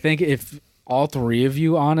I think if all 3 of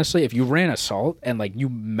you, honestly, if you ran assault and like you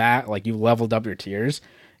leveled up your tiers,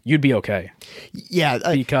 you'd be okay.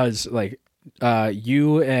 Because like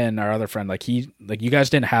you and our other friend, you guys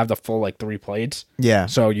didn't have the full like 3 plates.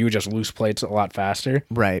 So you would just lose plates a lot faster.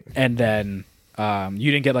 Right. And then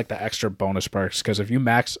you didn't get like the extra bonus perks, because if you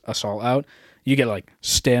max assault out, you get like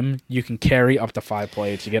stim, you can carry up to 5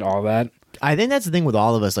 plates, you get all that. I think that's the thing with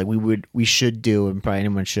all of us, like we should do, and probably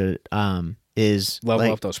anyone should, is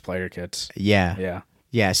level up those player kits.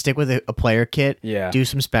 Stick with a player kit, do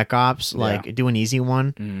some spec ops, do an easy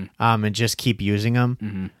one, and just keep using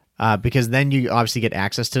them. because then you obviously get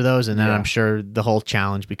access to those, and then Yeah. I'm sure the whole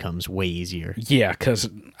challenge becomes way easier. Yeah, because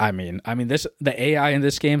I mean, the AI in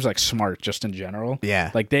this game is like smart just in general.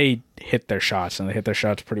 Yeah. Like they hit their shots and they hit their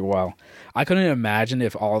shots pretty well. I couldn't imagine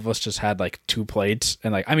if all of us just had like 2 plates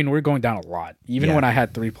and like, I mean, we're going down a lot. Even when I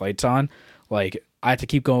had 3 plates on, like I had to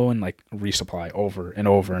keep going like resupply over and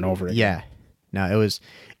over and over again. Yeah. No, it was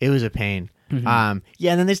a pain. Yeah,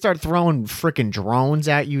 and then they start throwing freaking drones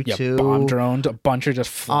at you too. Bomb drones, a bunch are just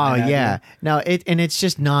flying. Oh yeah, no, it's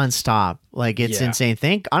just nonstop. Like it's insane.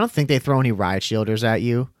 I don't think they throw any riot shielders at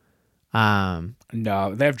you.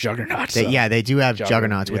 No, they have juggernauts. They do have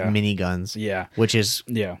juggernauts with miniguns. Yeah, which is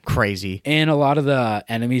crazy. And a lot of the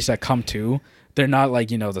enemies that come too, they're not like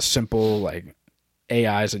the simple like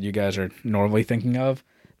AIs that you guys are normally thinking of.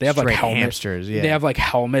 They have like helmets. Hamsters, They have like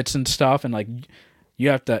helmets and stuff, and like. You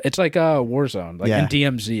have to. It's like a Warzone, like in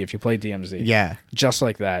DMZ. If you play DMZ, just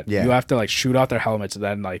like that. Yeah. You have to like shoot out their helmets and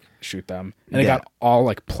then like shoot them, and they got all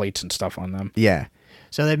like plates and stuff on them. Yeah.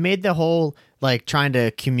 So they made the whole like trying to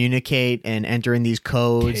communicate and entering these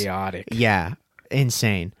codes Chaotic. Yeah,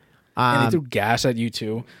 insane. And they threw gas at you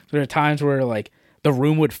too. There are times where like the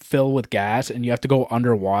room would fill with gas, and you have to go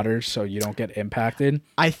underwater so you don't get impacted.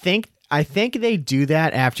 I think they do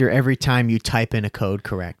that after every time you type in a code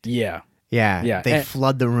correct. Yeah. Yeah. They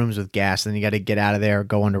flood the rooms with gas, and then you got to get out of there or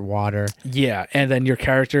go underwater. Yeah, and then your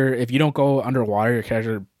character, if you don't go underwater, your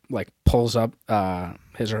character like pulls up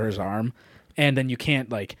his or her arm, and then you can't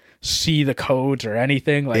like see the codes or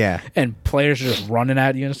anything. Like, and players are just running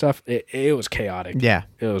at you and stuff. It was chaotic. Yeah,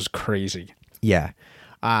 it was crazy. Yeah.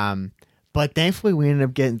 But thankfully we ended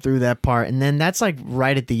up getting through that part, and then that's like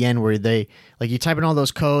right at the end where they like you type in all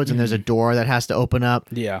those codes and there's a door that has to open up.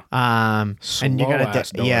 Yeah. And you gotta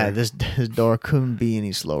this door couldn't be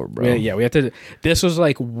any slower, bro. Yeah, we had to. This was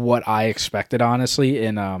like what I expected, honestly.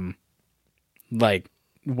 In like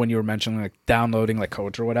when you were mentioning like downloading like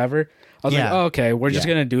codes or whatever, I was like, oh, okay, we're just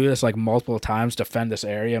gonna do this like multiple times, defend this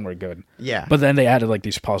area, and we're good. Yeah. But then they added like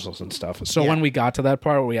these puzzles and stuff. So when we got to that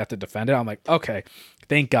part where we have to defend it, I'm like, okay.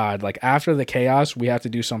 Thank God. Like after the chaos, we have to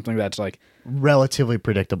do something that's like relatively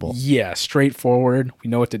predictable. Yeah, straightforward. We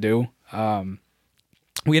know what to do.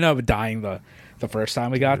 We ended up dying the first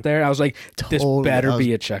time we got there. I was like, this better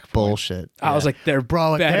be a checkpoint. Bullshit. I was like, there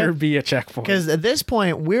better be a checkpoint. Because at this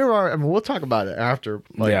point, we'll talk about it after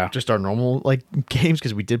just our normal like games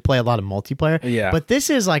because we did play a lot of multiplayer. Yeah. But this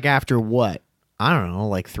is like after what? I don't know,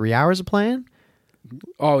 like 3 hours of playing?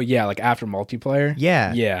 Oh, yeah, like after multiplayer?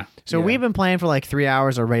 Yeah. Yeah. So we've been playing for like 3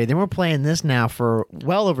 hours already. Then we're playing this now for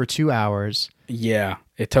well over 2 hours. Yeah.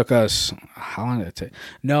 It took us... How long did it take?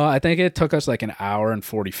 No, I think it took us like an hour and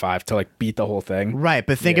 45 to like beat the whole thing. Right,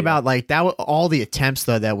 but think about like that. All the attempts,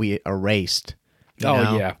 though, that we erased.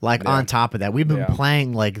 Like on top of that. We've been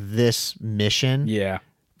playing like this mission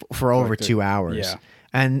for over 2 hours. Yeah.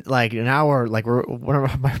 And like an hour, like one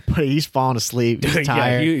of my buddies, he's falling asleep. He's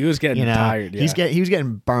tired. He was getting tired. Yeah. He was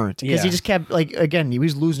getting burnt because he just kept like again he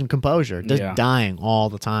was losing composure, just dying all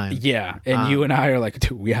the time. Yeah, and you and I are like,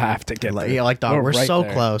 dude, we have to get there. Like dog, we're right so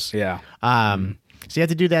there. close. Yeah. So you have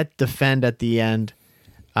to do that defend at the end,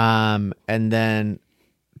 and then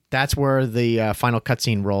that's where the final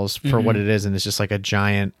cutscene rolls for what it is, and it's just like a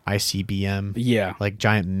giant ICBM. Yeah, like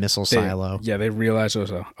giant missile silo. Yeah, they realized it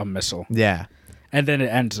was a missile. Yeah. And then it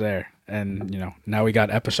ends there. And, now we got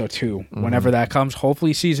episode 2. Whenever that comes,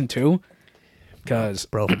 hopefully season 2. Because...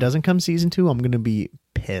 Bro, if it doesn't come season 2, I'm going to be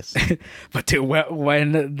pissed. But dude,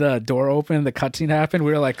 when the door opened, the cutscene happened,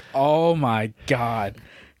 we were like, oh my God.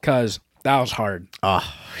 Because that was hard. Oh,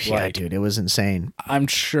 yeah, dude. It was insane. I'm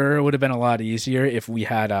sure it would have been a lot easier if we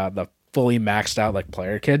had the fully maxed out like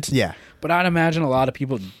player kits. Yeah. But I'd imagine a lot of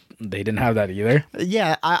people... They didn't have that either.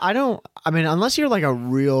 Yeah, I don't. I mean, unless you're like a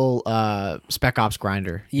real Spec Ops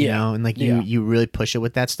grinder, you know, and like you really push it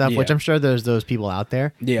with that stuff, which I'm sure there's those people out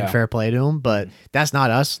there. Yeah, fair play to them, but that's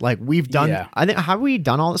not us. Like we've done. I think have we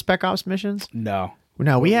done all the Spec Ops missions? No,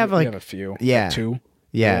 we have like a few. Yeah, like 2.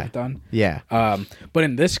 Yeah, done. Yeah. But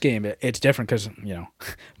in this game, it's different because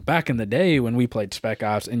back in the day when we played Spec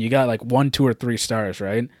Ops and you got like 1, 2, or 3 stars,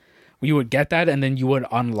 right? You would get that, and then you would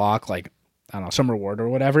unlock like. I don't know, some reward or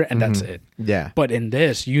whatever, and that's it. Yeah. But in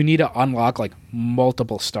this, you need to unlock like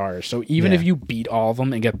multiple stars. So even if you beat all of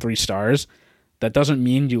them and get 3 stars, that doesn't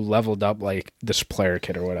mean you leveled up like this player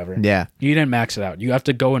kit or whatever. Yeah. You didn't max it out. You have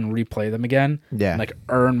to go and replay them again. Yeah. And, like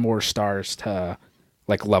earn more stars to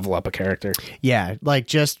like level up a character. Yeah, like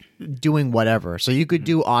just doing whatever. So you could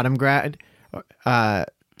do ATOMGRAD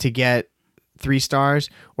to get 3 stars,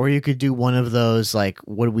 or you could do one of those like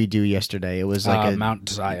what did we do yesterday? It was like a Mount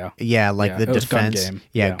Zaya. Yeah, like the defense. Gun game.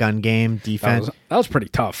 Yeah, gun game defense. That was pretty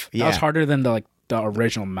tough. Yeah. That was harder than the the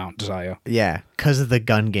original Mount Zaya. Yeah, because of the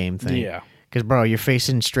gun game thing. Yeah. Because, bro, you're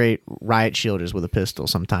facing straight riot shielders with a pistol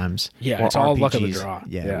sometimes. Yeah, or it's all luck of the RPGs. draw.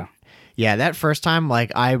 Yeah. Yeah, that first time,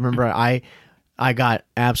 like, I remember I got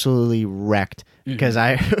absolutely wrecked because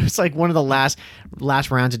it was like one of the last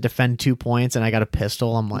rounds to defend 2 points, and I got a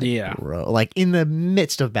pistol. I'm like, bro, like in the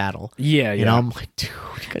midst of battle. Yeah, you know, I'm like, dude,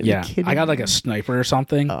 you gotta be kidding I got me. like a sniper or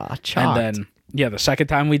something, Chalked. and then the second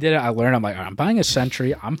time we did it, I learned. I'm like, I'm buying a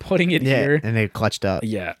sentry. I'm putting it here, and they clutched up.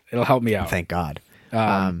 Yeah, it'll help me out. Thank God.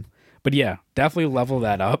 But yeah, definitely level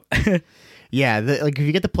that up. Yeah, like if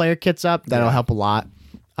you get the player kits up, that'll help a lot.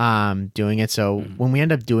 Doing it. So when we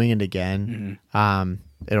end up doing it again,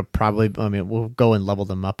 it'll probably, I mean, we'll go and level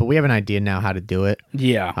them up, but we have an idea now how to do it.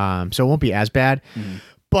 Yeah. So it won't be as bad,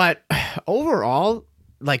 but overall,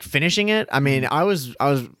 like finishing it, I mean, I was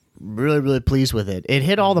really, really pleased with it. It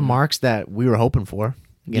hit all the marks that we were hoping for.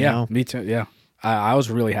 You know? Me too. Yeah. I was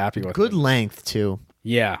really happy with it. Good length too.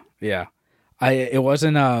 Yeah. Yeah. It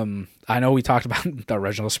wasn't, I know we talked about the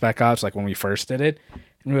original Spec Ops, like when we first did it,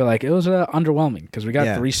 and we were like, it was underwhelming because we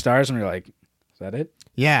got 3 stars and we were like, is that it?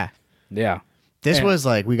 Yeah. Yeah. This was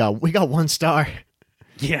like, we got 1 star.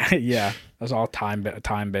 Yeah. Yeah. It was all time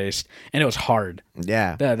based, and it was hard.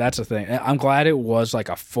 Yeah. That's the thing. I'm glad it was like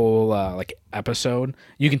a full like episode.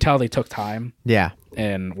 You can tell they took time. Yeah.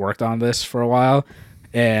 And worked on this for a while,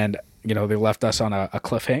 and you know they left us on a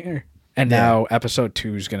cliffhanger. And now episode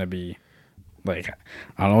 2 is gonna be like,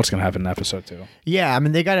 I don't know what's gonna happen in episode 2. Yeah, I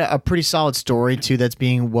mean they got a pretty solid story too that's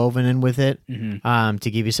being woven in with it, to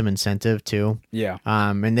give you some incentive too. Yeah.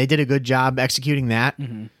 And they did a good job executing that.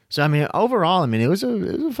 So I mean, overall, I mean it was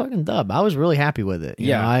a fucking dub. I was really happy with it.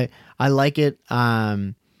 You know, I like it.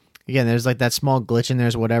 Again, there's like that small glitch in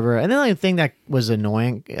there's whatever, and then the thing that was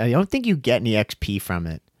annoying, I don't think you get any XP from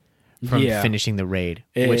it. From finishing the raid,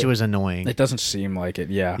 which was annoying. It doesn't seem like it.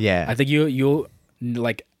 Yeah. Yeah. I think you'll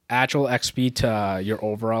like actual XP to your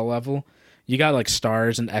overall level. You got like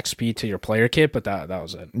stars and XP to your player kit, but that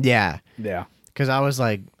was it. Yeah. Yeah. Because I was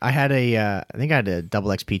like, I think I had a double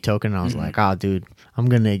XP token, and I was like, oh, dude, I'm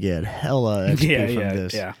gonna get hella XP from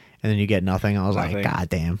this. Yeah. And then you get nothing. I was like, God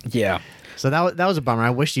damn. Yeah. So that was a bummer. I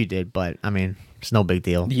wish you did, but I mean, it's no big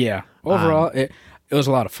deal. Yeah. Overall, it was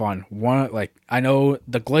a lot of fun. I know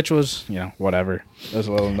the glitch was, whatever. It was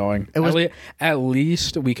a little annoying. It was at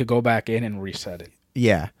least we could go back in and reset it.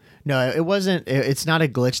 Yeah. No, it wasn't. It's not a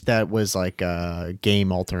glitch that was like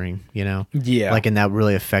game altering. Yeah. Like, and that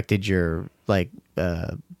really affected your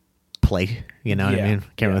play. You know what I mean?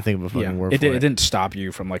 Can't really think of a fucking word for it. It didn't stop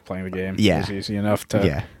you from like playing the game. Yeah. It was easy enough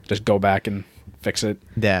to just go back and fix it.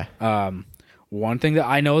 Yeah. One thing that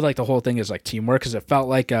I know, like the whole thing is like teamwork, because it felt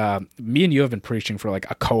like me and you have been preaching for like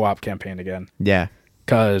a co-op campaign again. Yeah.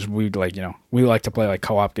 Because we like to play like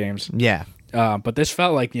co-op games. Yeah. But this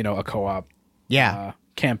felt like a co-op. Yeah.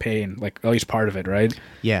 Campaign, like at least part of it, right?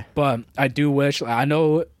 Yeah. But I do wish, I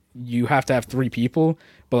know you have to have 3 people,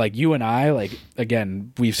 but like you and I, like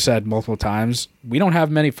again, we've said multiple times, we don't have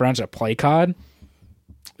many friends that play COD.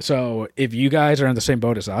 So if you guys are in the same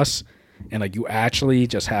boat as us, and like you actually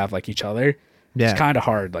just have like each other. It's kind of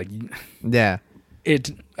hard. Like,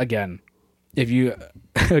 it again, if you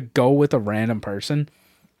go with a random person,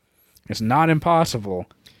 it's not impossible,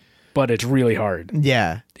 but it's really hard.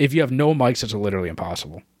 Yeah. If you have no mics, it's literally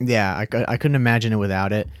impossible. Yeah, I couldn't imagine it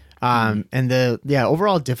without it. And the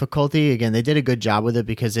overall difficulty, again, they did a good job with it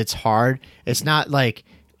because it's hard. It's not like,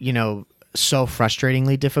 so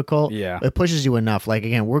frustratingly difficult. Yeah. It pushes you enough. Like,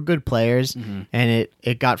 again, we're good players, and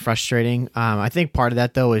it got frustrating. I think part of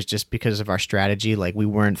that, though, is just because of our strategy. Like, we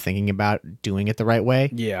weren't thinking about doing it the right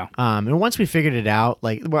way. Yeah. And once we figured it out,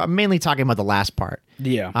 like, we're mainly talking about the last part.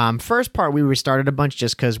 Yeah. First part, we restarted a bunch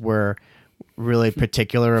just because we're really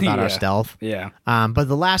particular about our stealth. Yeah. But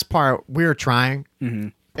the last part, we were trying,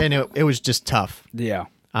 and it was just tough. Yeah.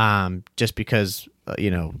 Just because,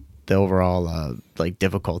 the overall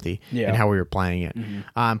difficulty and how we were playing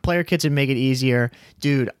it. Player kits would make it easier.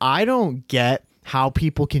 Dude, I don't get how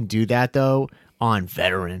people can do that though on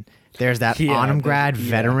veteran. There's that ATOMGRAD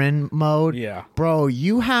veteran mode. Yeah. Bro,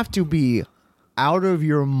 you have to be out of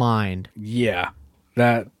your mind. Yeah.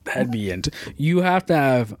 That'd be it. You have to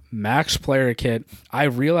have max player kit. I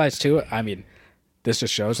realized too, I mean, this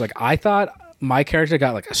just shows, like, I thought my character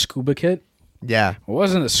got like a scuba kit. Yeah. It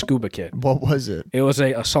wasn't a scuba kit. What was it? It was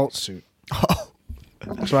a assault suit. Oh.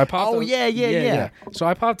 So I popped yeah. So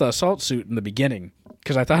I popped the assault suit in the beginning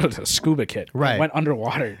because I thought it was a scuba kit. Right. I went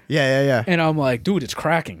underwater. Yeah. And I'm like, dude, it's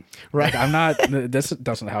cracking. Right. Like, I'm not, this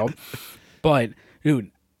doesn't help. But,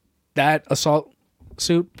 dude, that assault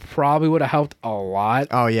suit probably would have helped a lot.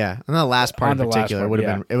 Oh, yeah. And the last part in particular it would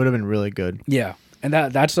have been really good. Yeah. And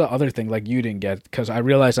that's the other thing, like, you didn't get, because I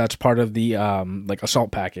realized that's part of the like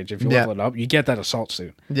assault package. If you level it up, you get that assault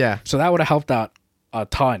suit. Yeah. So that would have helped out a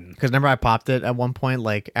ton. Because remember I popped it at one point,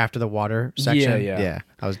 like after the water section. Yeah.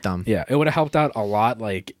 I was dumb. Yeah, it would have helped out a lot,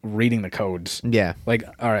 like reading the codes. Yeah. Like,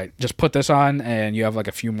 all right, just put this on, and you have like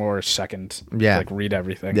a few more seconds. Yeah. To, like, read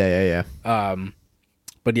everything. Yeah.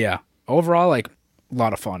 But yeah, overall, like, a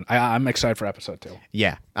lot of fun. I'm excited for episode 2.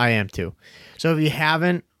 Yeah, I am too. So if you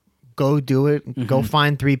haven't, go do it. Mm-hmm. Go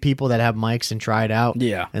find 3 people that have mics and try it out.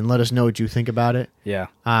 Yeah. And let us know what you think about it. Yeah.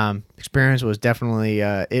 Experience was definitely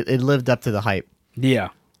it lived up to the hype. Yeah.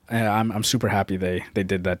 I'm super happy they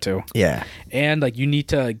did that too. Yeah. And like, you need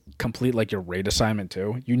to complete like your raid assignment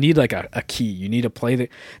too. You need like a key. You need to play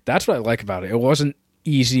that's what I like about it. It wasn't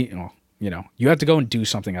easy, you know, you have to go and do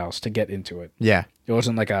something else to get into it. Yeah. It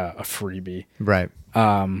wasn't like a freebie. Right.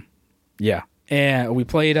 Yeah. And we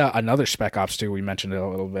played another Spec Ops 2. We mentioned it a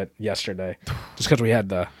little bit yesterday, just because we had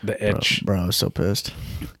the itch. Bro, I was so pissed.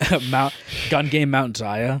 Gun game Mount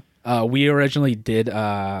Zaya. We originally did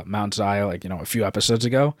Mount Zaya, like, a few episodes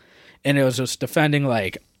ago, and it was just defending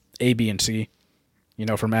like A, B, and C,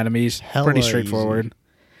 from enemies. Hella pretty straightforward. Easy.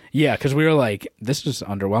 Yeah, because we were like, this is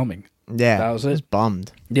underwhelming. Yeah, that was it. I was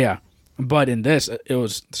bummed. Yeah, but in this, it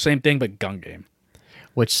was the same thing, but gun game,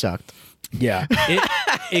 which sucked. Yeah,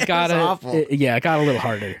 it got awful. It got a little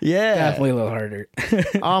harder. Yeah, definitely a little harder.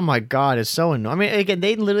 Oh my god, it's so annoying. I mean, again,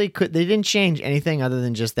 they didn't change anything other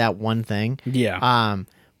than just that one thing. Yeah.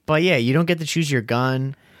 But yeah, you don't get to choose your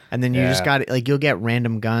gun, and then you just got like, you'll get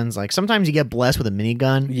random guns. Like sometimes you get blessed with a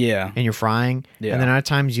minigun. Yeah. And you're frying. Yeah. And then other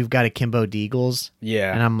times you've got a Kimbo Deagles.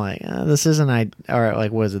 Yeah. And I'm like, this isn't or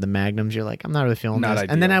like, what is it, the Magnums? You're like, I'm not really feeling this. Ideal.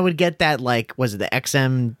 And then I would get that, like, was it the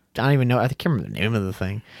XM? I don't even know. I can't remember the name of the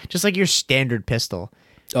thing. Just like your standard pistol.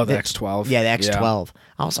 Oh, the X12. Yeah, the X12. Yeah.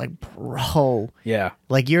 I was like, bro. Yeah.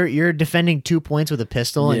 Like you're defending 2 points with a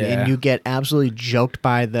pistol, and you get absolutely joked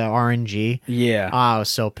by the RNG. Yeah. Oh, I was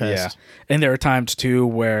so pissed. Yeah. And there were times too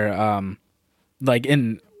where, like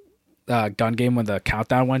in gun game when the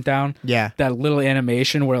countdown went down. Yeah. That little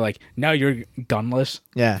animation where like now you're gunless.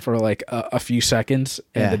 Yeah. For like a few seconds,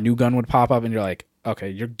 and the new gun would pop up, and you're like, okay,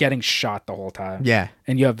 you're getting shot the whole time. Yeah.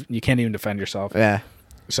 And you can't even defend yourself. Yeah.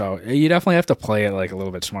 So you definitely have to play it like a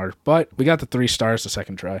little bit smarter. But we got the 3 stars the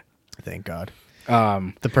second try. Thank God.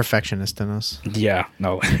 The perfectionist in us. Yeah.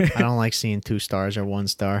 No. I don't like seeing 2 stars or 1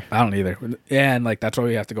 star. I don't either. And like that's why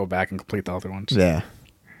we have to go back and complete the other ones. Yeah.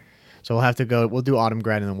 So we'll have to go. We'll do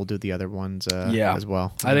ATOMGRAD, and then we'll do the other ones as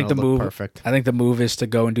well. I think the move perfect. I think the move is to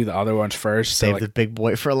go and do the other ones first. Save the big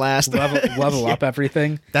boy for last. Level up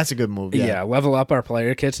everything. That's a good move. Yeah. Level up our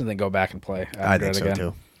player kits and then go back and play. I think so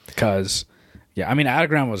too. Because I mean,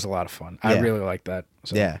 ATOMGRAD was a lot of fun. I really liked that.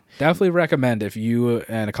 So yeah, definitely recommend if you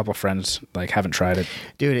and a couple of friends like haven't tried it,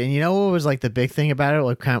 dude. And you know what was like the big thing about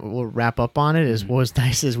it? We'll wrap up on it. Is what was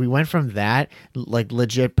nice is we went from that like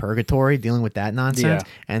legit purgatory dealing with that nonsense,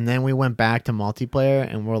 and then we went back to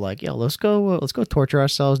multiplayer, and we're like, yo, let's go torture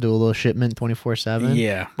ourselves, do a little shipment 24/7.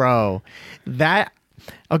 Yeah, bro, that.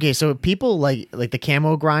 Okay, so people like the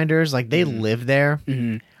camo grinders, like they live there.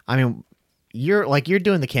 Mm-hmm. I mean, you're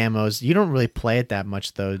doing the camos. You don't really play it that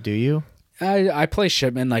much though, do you? I play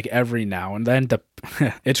shipment like every now and then.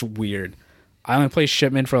 It's weird. I only play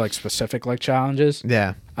shipment for like specific like challenges.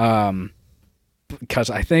 Yeah. Because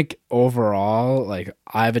I think overall, like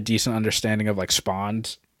I have a decent understanding of like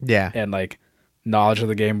spawns. Yeah. And like knowledge of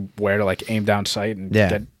the game, where to like aim down sight and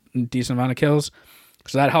get a decent amount of kills.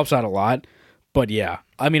 So that helps out a lot. But yeah,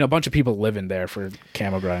 I mean, a bunch of people live in there for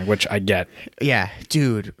camo grinding, which I get. Yeah,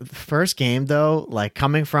 dude. First game though, like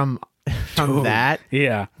coming from that,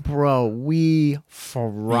 bro, we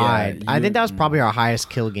fried. I think that was probably our highest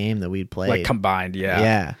kill game that we'd played, like combined.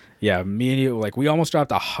 Yeah. Me and you, like we almost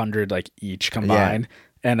dropped 100 like each combined.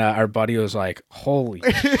 And our buddy was like, "Holy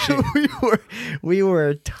shit!" we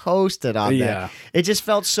were toasted on that. It just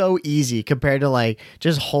felt so easy compared to like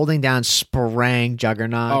just holding down spraying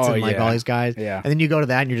juggernauts and like all these guys. Yeah. And then you go to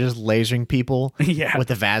that and you're just lasering people. With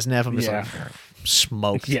the Vaznev. I'm just like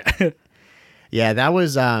smoked. Yeah, that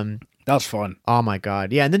was fun. Oh my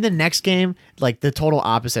god. Yeah, and then the next game, like the total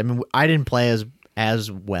opposite. I mean, I didn't play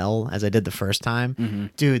as well as I did the first time. Mm-hmm.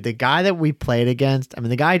 Dude, the guy that we played against, I mean,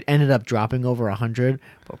 the guy ended up dropping over 100,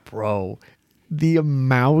 but bro, the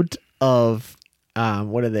amount of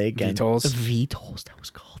what are they again? VTOLs, that was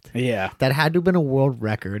called. Yeah. That had to have been a world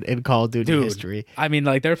record in Call of Duty history. I mean,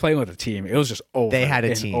 like they're playing with a team. It was just over. They had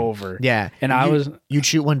a team. Over. Yeah. And you'd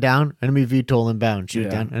shoot one down, enemy VTOL inbound, shoot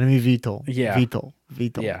down, enemy VTOL. Yeah. VTOL.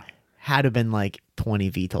 Yeah. Had to have been like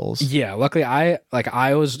 20 VTOLs. Yeah, luckily I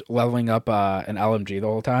was leveling up an LMG the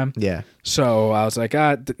whole time. Yeah. So I was like,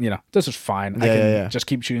 this is fine. I can just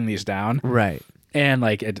keep shooting these down. Right. And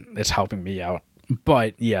like it's helping me out.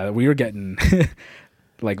 But yeah, we were getting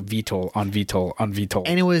like VTOL on VTOL on VTOL.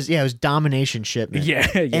 And it was domination shipment. Yeah.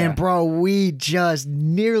 And bro, we just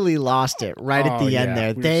nearly lost it right at the end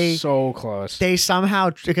there. They were so close. They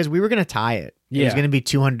somehow, because we were going to tie it. Yeah. It was going to be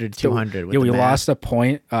 200-200. Yeah, we lost a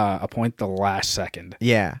point the last second.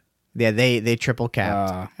 Yeah. Yeah, they triple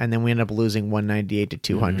capped. And then we ended up losing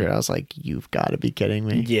 198-200. I was like, you've got to be kidding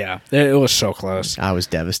me. Yeah, it was so close. I was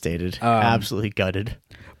devastated. Absolutely gutted.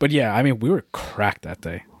 But yeah, I mean, we were cracked that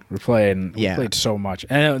day. We played so much.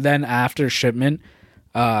 And then after shipment,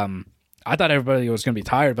 I thought everybody was going to be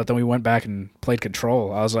tired, but then we went back and played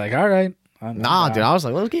Control. I was like, all right. Dude, I was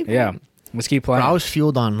like, let's keep playing. Yeah, let's keep playing. Bro, I was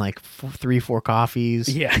fueled on like 3-4 coffees.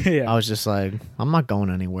 Yeah. I was just like, I'm not going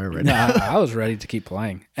anywhere right now. I was ready to keep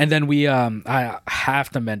playing. And then I have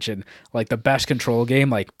to mention, like, the best Control game,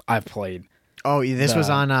 like, I've played. Oh, this was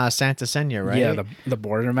on Santa Senya, right? Yeah, the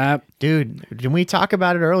border map. Dude, didn't we talk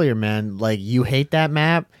about it earlier, man? Like, you hate that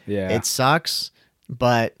map. Yeah. It sucks,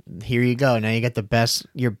 but here you go. Now you got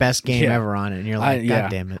your best game ever on it, and you're like,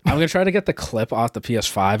 God damn it. I'm going to try to get the clip off the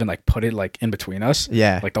PS5 and, like, put it, like, in between us.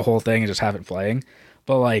 Yeah. Like, the whole thing and just have it playing.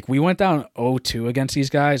 But, like, we went down 0-2 against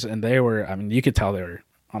these guys, and they were, I mean, you could tell they were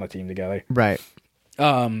on a team together. Right.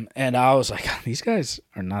 And I was like, these guys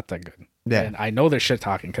are not that good. Yeah. And I know they're shit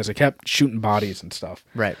talking because they kept shooting bodies and stuff.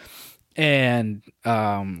 Right. And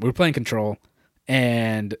we were playing Control,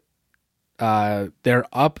 and they're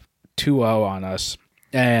up 2-0 on us.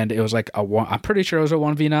 And it was like I'm pretty sure it was a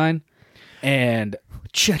 1v9. And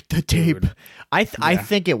check the tape. Dude, I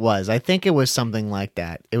think it was. I think it was something like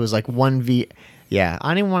that. It was like 1v. Yeah, I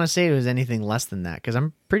don't even want to say it was anything less than that because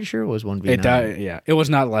I'm pretty sure it was 1v9. It was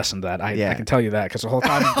not less than that. I can tell you that because the whole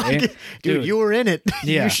time, dude, you were in it.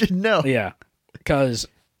 Yeah, you should know. Yeah, because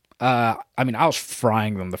I mean, I was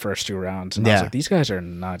frying them the first 2 rounds, and I was like, these guys are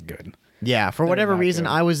not good. Yeah, for whatever reason,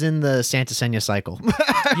 I was in the Santa Senya cycle.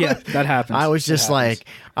 Yeah, that happens. I was just like,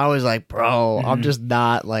 bro, I'm just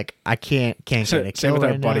not like, I can't get a kill same with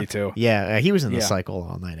right our buddy now. too. Yeah, he was in the cycle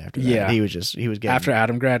all night after that. Yeah, he was getting after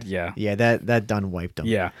ATOMGRAD. Yeah, yeah, that done wiped him.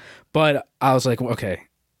 Yeah, but I was like, okay,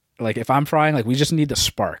 like if I'm frying, like we just need the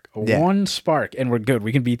spark, one spark, and we're good.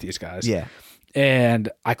 We can beat these guys. Yeah, and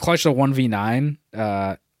I clutched a 1v9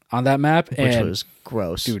 on that map, which was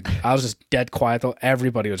gross, dude. I was just dead quiet though.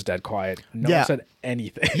 Everybody was dead quiet. No one said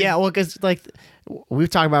anything. Yeah, well, because like we've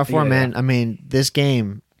talked about before, man. I mean, this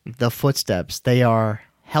game, the footsteps, they are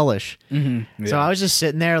hellish. Mm-hmm. Yeah. So I was just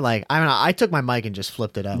sitting there, like, I don't know. I took my mic and just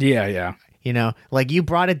flipped it up. Yeah. You know, like you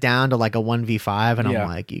brought it down to like a 1v5, and I'm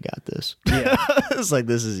like, you got this. Yeah, it's like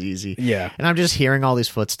this is easy. Yeah, and I'm just hearing all these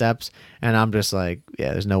footsteps, and I'm just like,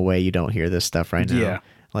 yeah, there's no way you don't hear this stuff right now. Yeah.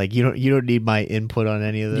 Like you don't need my input on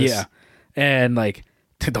any of this. Yeah, and like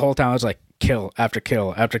the whole time I was like kill after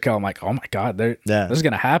kill after kill. I'm like, oh my god, this is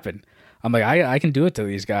gonna happen. I'm like, I can do it to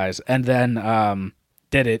these guys, and then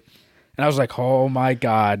did it, and I was like, oh my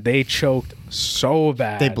god, they choked so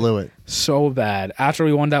bad. They blew it so bad. After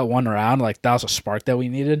we won that one round, like that was a spark that we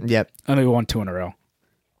needed. Yep, and we won 2 in a row.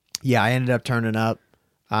 Yeah, I ended up turning up,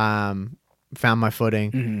 found my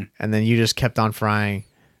footing, and then you just kept on frying.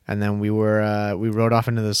 And then we rode off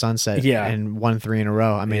into the sunset and won 3 in a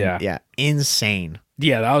row. I mean, yeah, insane.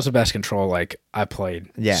 Yeah, that was the best Control like I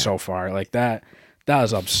played so far. Like that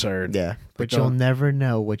was absurd. Yeah, but you'll never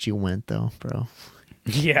know what you went though, bro.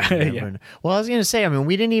 Yeah. Well, I was gonna say, I mean,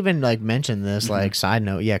 we didn't even like mention this. Like, side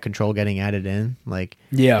note, Control getting added in. Like,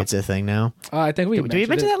 it's a thing now. I think did we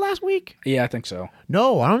mention that last week? Yeah, I think so.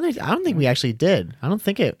 No, I don't think we actually did. I don't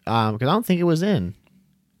think it because I don't think it was in.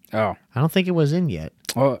 Oh, I don't think it was in yet.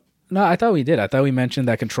 Well, no, I thought we did. I thought we mentioned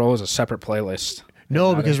that Control is a separate playlist.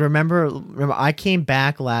 No, because remember, I came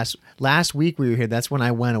back last week. We were here. That's when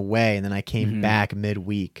I went away, and then I came back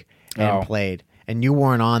midweek and played. And you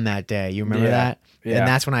weren't on that day. You remember that? Yeah. And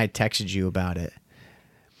that's when I texted you about it.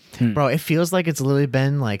 Bro, it feels like it's literally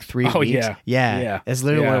been like 3 weeks. Yeah. It's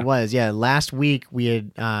literally what it was. Yeah, last week we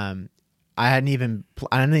had. I didn't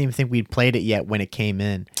even think we'd played it yet when it came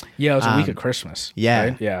in. Yeah, it was a week of Christmas.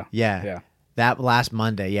 Yeah, right? Yeah. That last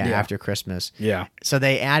Monday, after Christmas. Yeah. So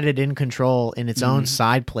they added in Control in its own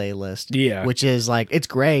side playlist. Yeah. Which is like, it's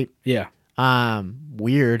great. Yeah.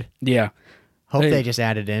 Weird. Yeah. Hope they just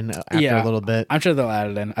added in after a little bit. I'm sure they'll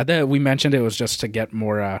add it in. I think we mentioned it was just to get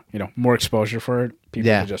more, more exposure for it.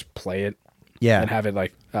 People to just play it. Yeah. And have it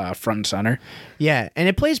like front and center. Yeah. And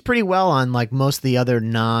it plays pretty well on like most of the other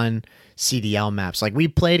CDL maps. Like we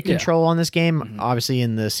played Control on this game, obviously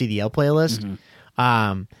in the CDL playlist.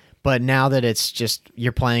 But now that it's just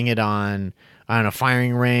you're playing it on a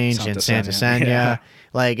firing range in Santa Senya,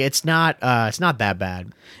 like it's not that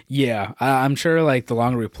bad. Yeah, I'm sure like the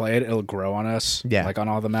longer we play it, it'll grow on us. Yeah, like on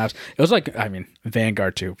all the maps. It was like, I mean,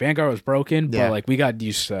 Vanguard too. Vanguard was broken, but like we got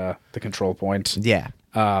used to the control points. Yeah.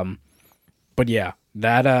 But yeah,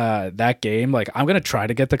 that game, like I'm gonna try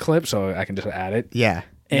to get the clip so I can just add it. Yeah,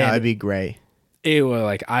 and that'd be great. It was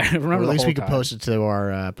like, I remember. Or at least we could post it to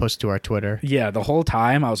our Twitter. Yeah, the whole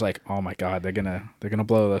time I was like, oh my god, they're gonna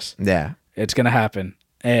blow this. Yeah, it's gonna happen,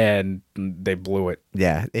 and they blew it.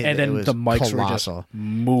 Yeah, and then the mics were just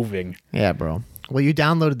moving. Yeah, bro. Well, you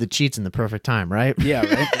downloaded the cheats in the perfect time, right? Yeah,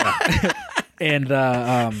 right. Yeah.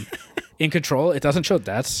 And in Control, it doesn't show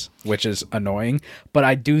deaths, which is annoying. But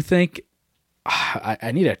I do think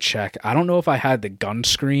I need to check. I don't know if I had the gun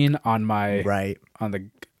screen on my on the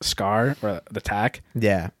SCAR or the TAC.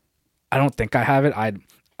 Yeah, I don't think I have it.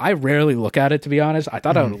 I rarely look at it, to be honest. I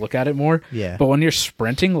thought I would look at it more. Yeah, but when you're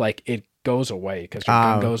sprinting, like it goes away because your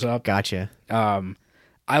gun goes up. Gotcha.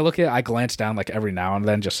 I glance down like every now and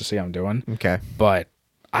then just to see how I'm doing. Okay, but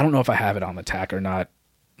I don't know if I have it on the TAC or not.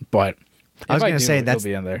 But I was gonna say that's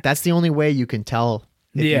the only way you can tell.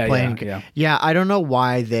 If you're playing. Yeah. I don't know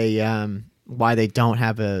why they don't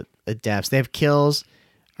have a deaths. They have kills,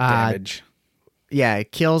 damage. Yeah,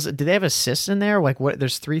 kills. Do they have assists in there? Like what?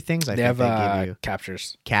 There's 3 things I think they give you.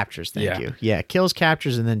 Captures. Captures. Thank you. Yeah, kills,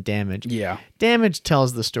 captures, and then damage. Yeah, damage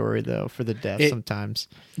tells the story though for the deaths sometimes.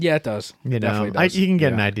 Yeah, it does. You know, you can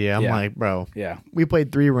get an idea. I'm like, bro. Yeah, we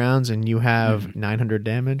played 3 rounds and you have 900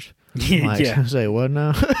 damage. Yeah. Say what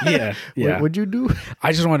now? Yeah. What'd you do?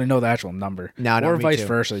 I just want to know the actual number. Or vice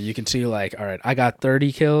versa. You can see like, all right, I got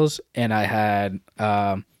 30 kills and I had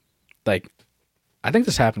like, I think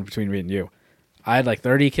this happened between me and you. I had like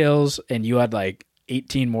 30 kills and you had like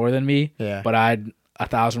 18 more than me. Yeah. But I had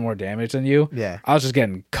 1,000 more damage than you. Yeah. I was just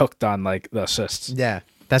getting cooked on like the assists. Yeah.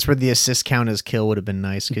 That's where the assist count as kill would have been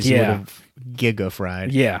nice because you would have giga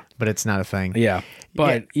fried. Yeah. But it's not a thing. Yeah.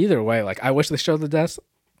 But either way, like I wish they showed the deaths.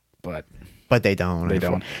 But they don't. They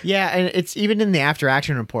don't. Yeah, and it's even in the after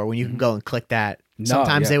action report when you can go and click that.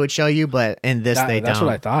 Sometimes they would show you, but in this they don't. That's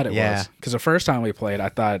what I thought it was. Because the first time we played, I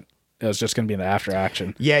thought it was just going to be in the after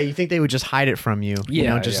action. Yeah, you think they would just hide it from you. You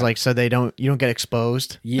know, just like so you don't get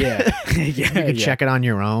exposed. Yeah. You can check it on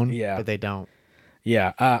your own. Yeah. But they don't.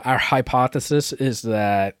 Yeah. Our hypothesis is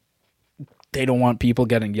that they don't want people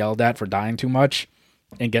getting yelled at for dying too much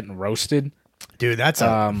and getting roasted. Dude, that's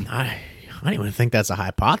I don't even think that's a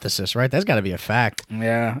hypothesis, right? That's got to be a fact.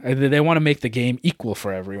 Yeah. They want to make the game equal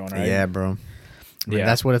for everyone, right? Yeah, bro. Yeah.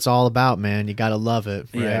 That's what it's all about, man. You got to love it,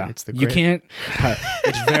 right? Yeah. It's you can't...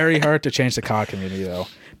 It's very hard to change the COD community, though.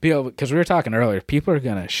 Because we were talking earlier, people are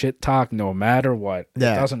going to shit talk no matter what.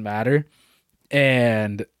 Yeah. It doesn't matter.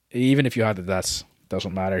 And even if you have the deaths, it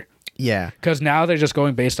doesn't matter. Yeah. Because now they're just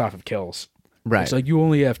going based off of kills. Right. It's like you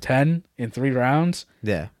only have 10 in 3 rounds.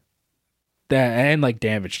 Yeah. And like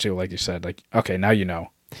damage too, like you said. Like, okay, now you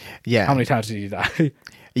know. Yeah. How many times did you die?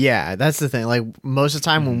 Yeah, that's the thing. Like most of the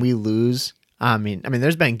time when we lose, I mean,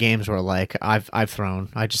 there's been games where like I've thrown,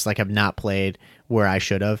 I just like have not played where I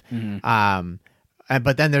should have.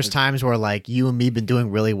 But then there's times where like you and me been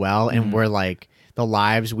doing really well, and we're like the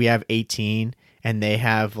lives we have 18 and they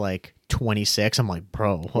have like 26. I'm like,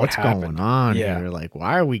 bro, what's going on here? Like,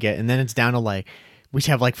 why are we getting? And then it's down to like. We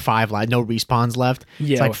have like 5 lives, no respawns left.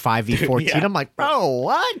 Yeah, it's like 5v14. Yeah. I'm like, bro,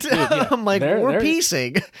 what? Dude, yeah. I'm like, we're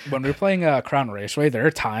piecing. When we're playing Crown Raceway, there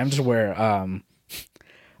are times where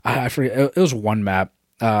I forget, it was one map.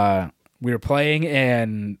 We were playing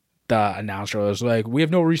and the announcer was like, "We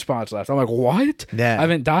have no respawns left." I'm like, "What? Yeah. I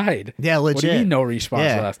haven't died." Yeah, legit. What do you mean no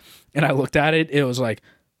respawns left? And I looked at it. It was like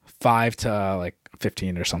 5 to like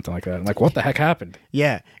 15 or something like that. I'm like, what the heck happened?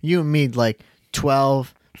 Yeah, you and me like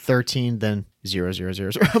 12, 13, then 0, 0,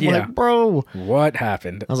 0, 0. I'm like, bro, what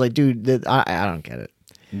happened? I was like, dude, I don't get it.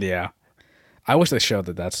 Yeah, I wish they showed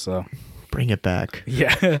that. That's bring it back.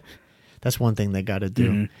 Yeah, that's one thing they got to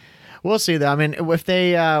do. We'll see though. I mean, if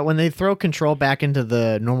they when they throw Control back into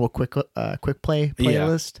the normal quick play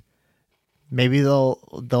playlist, maybe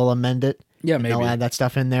they'll amend it. Yeah, maybe they'll add that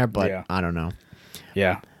stuff in there. But I don't know.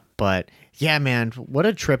 Yeah, but yeah, man, what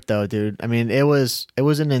a trip though, dude. I mean, it was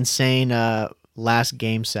an insane last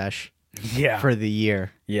game sesh. Yeah, for the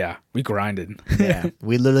year. Yeah, we grinded. Yeah,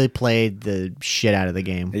 we literally played the shit out of the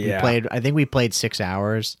game. Yeah, I think we played 6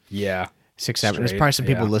 hours. Yeah, 6 hours. There's probably some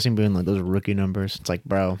people listening being like, those are rookie numbers. It's like,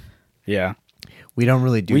 bro. Yeah, we don't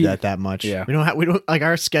really do that much. Yeah, we don't like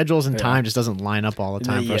our schedules and time just doesn't line up all the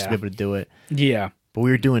time for us to be able to do it. Yeah, but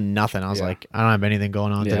we were doing nothing. I was like, I don't have anything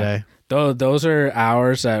going on today. Those are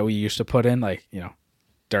hours that we used to put in, like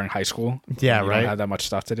during high school. Yeah, you right. Don't have that much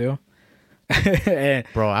stuff to do.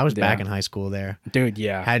 Bro, I was back in high school there. Dude,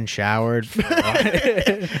 yeah. Hadn't showered.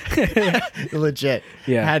 Legit.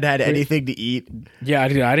 Yeah. Hadn't had anything to eat. Yeah,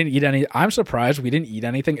 dude, I didn't eat any. I'm surprised we didn't eat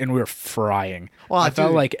anything and we were frying. Well, I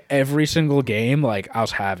felt like every single game, like I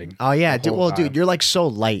was having. Oh, yeah. Dude, you're like so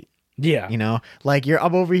light. Yeah. You know, like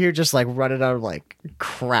I'm over here just like running out of like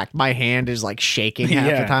crack. My hand is like shaking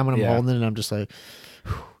half the time when I'm holding it, and I'm just like,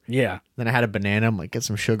 yeah. Then I had a banana. I'm like, get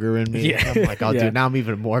some sugar in me. Yeah. I'm like, oh, dude, now I'm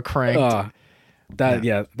even more cranked. That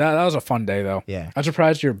was a fun day though. Yeah. I'm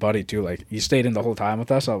surprised your buddy too. Like he stayed in the whole time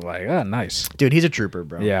with us. I'm like, nice. Dude, he's a trooper,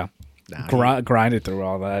 bro. Yeah. Grinded through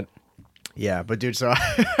all that. Yeah, but dude, so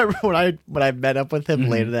when I met up with him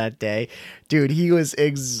later that day, dude, he was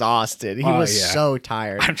exhausted. He was so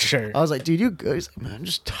tired. I'm sure. I was like, dude, you good? He's like, man, I'm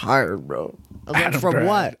just tired, bro. I was like, from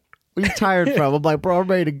what? What are you tired from? I'm like, bro, I'm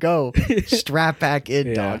ready to go. Strap back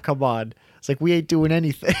in, dog. Come on. It's like, we ain't doing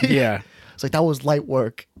anything. Yeah. It's like, that was light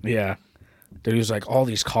work. Yeah. Dude, he was like, all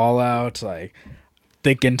these call outs, like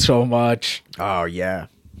thinking so much. Oh, yeah.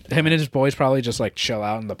 Him and his boys probably just like chill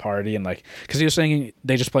out in the party and like, because he was saying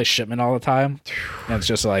they just play Shipment all the time. And it's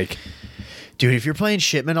just like, dude, if you're playing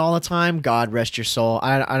Shipment all the time, God rest your soul.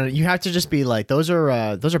 You have to just be like, those are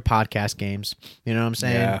podcast games. You know what I'm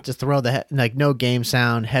saying? Yeah. Just throw no game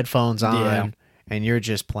sound, headphones on, and you're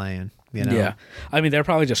just playing. You know? Yeah. I mean, they're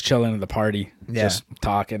probably just chilling in the party, just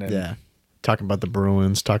talking and talking about the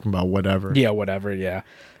Bruins, talking about whatever. Yeah, whatever. Yeah.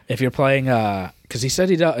 If you're playing, because he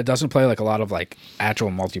said it doesn't play like a lot of like actual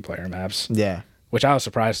multiplayer maps. Yeah. Which I was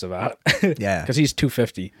surprised about. Yeah. Because he's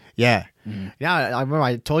 250. Yeah. Yeah. I remember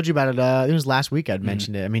I told you about it. It was last week I'd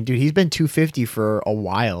mentioned it. I mean, dude, he's been 250 for a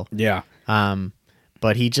while. Yeah.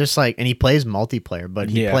 But he just like, and he plays multiplayer, but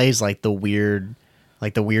he plays like the weird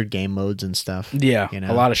game modes and stuff. Yeah. You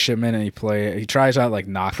know? A lot of Shipment, and he tries out like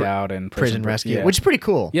Knockout and Prison Rescue, which is pretty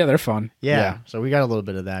cool. Yeah, they're fun. Yeah. So we got a little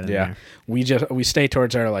bit of that in there. We stay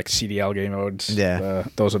towards our like CDL game modes. Yeah.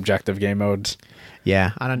 Those objective game modes.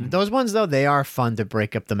 Yeah. I don't. Those ones though, they are fun to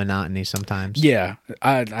break up the monotony sometimes. Yeah.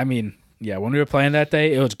 I mean, yeah. When we were playing that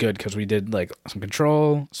day, it was good because we did like some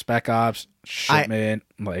Control, Spec Ops, Shipment,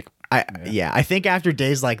 I think after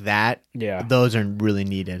days like that, those are really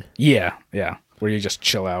needed. Yeah. Yeah. Where you just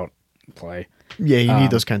chill out, and play. Yeah, you need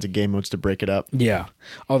those kinds of game modes to break it up. Yeah.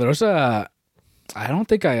 Oh, there was I don't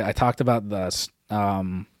think I talked about the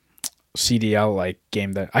CDL like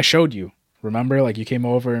game that I showed you. Remember, like you came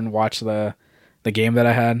over and watched the game that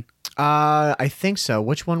I had. I think so.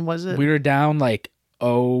 Which one was it? We were down like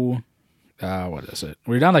what is it?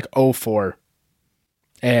 We were down like 0-4.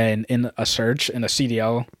 And in a search in a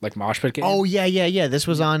CDL like mosh pit game. Oh yeah. This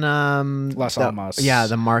was on Las Almas. Yeah,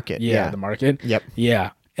 the market. Yeah, the market. Yep.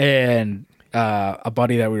 Yeah, and a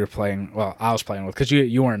buddy that we were playing. Well, I was playing with because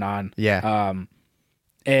you weren't on. Yeah.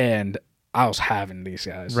 And I was having these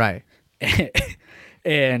guys. Right.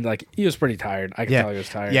 And like he was pretty tired. I could tell he was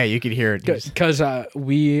tired. Yeah, you could hear it. Because I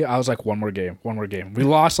was like one more game. We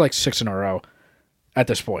lost like 6 in a row. At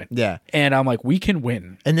this point. Yeah. And I'm like, we can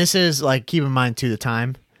win. And this is like, keep in mind too, the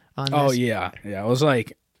time on this. Oh, yeah. Yeah. It was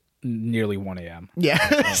like nearly 1 a.m. Yeah.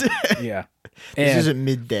 Yeah. This is at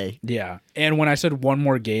midday. Yeah. And when I said one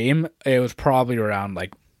more game, it was probably around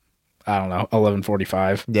like, I don't know,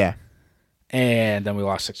 11:45. Yeah. And then we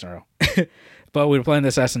lost 6 in a row. But we were playing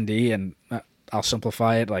this S&D, and I'll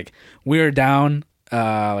simplify it. Like, we were down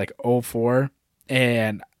like 0-4,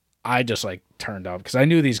 and I just like turned up because I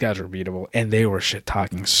knew these guys were beatable, and they were shit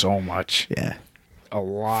talking so much. Yeah, a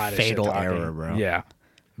lot of fatal shit talking. error, bro. Yeah,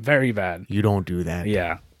 very bad. You don't do that.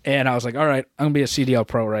 Yeah, and I was like, all right, I'm gonna be a CDL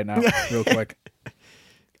pro right now, real quick.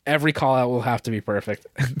 Every call out will have to be perfect.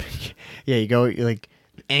 Yeah, you like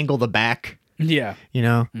angle the back. Yeah, you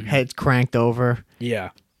know, head's cranked over.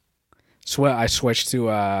 Yeah, I switched to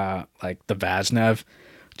like the Vaznev.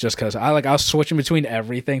 Just because I was switching between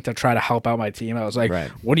everything to try to help out my team. I was like,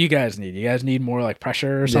 what do you guys need? You guys need more like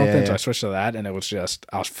pressure or something? Yeah. So I switched to that, and it was just,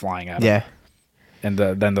 I was flying at them. Yeah. And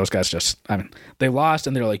then those guys they lost,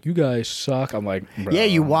 and they're like, you guys suck. I'm like, bro. Yeah,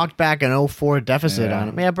 you walked back an 0-4 deficit on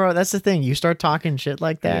them. Yeah, bro, that's the thing. You start talking shit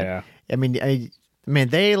like that. Yeah. I mean,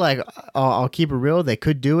 they like, I'll keep it real. They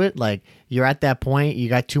could do it. Like, you're at that point. You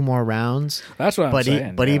got 2 more rounds. That's what I'm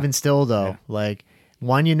saying. But even still, though, like,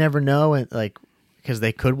 one, you never know. And like, because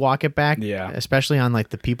they could walk it back, especially on like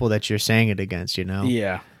the people that you're saying it against, you know.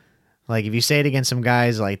 Yeah. Like if you say it against some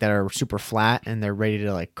guys like that are super flat and they're ready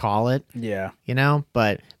to like call it, you know.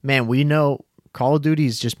 But man, we know Call of Duty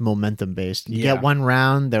is just momentum based. You get one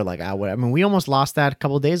round, they're like, what? I mean, we almost lost that a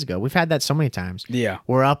couple of days ago. We've had that so many times. Yeah,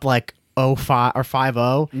 we're up like 0-5 or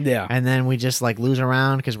 5-0. Yeah, and then we just like lose a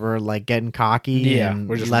round because we're like getting cocky and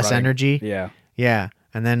we're just less running. Energy. Yeah. Yeah.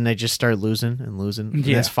 And then they just start losing and losing. And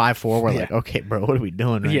Yeah. it's 5-4. We're like, okay, bro, what are we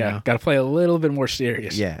doing right now? Got to play a little bit more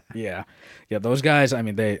serious. Yeah. Those guys, I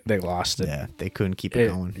mean, they lost it. Yeah, they couldn't keep it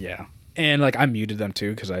going. Yeah. And like I muted them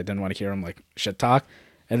too because I didn't want to hear them like shit talk.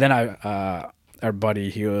 And then our buddy,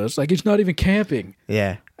 he was like, "It's not even camping."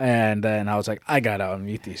 Yeah. And then I was like, "I gotta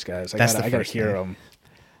unmute these guys. I gotta hear them."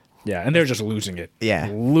 Yeah, and they're just losing it. Yeah,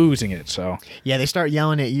 losing it. So yeah, they start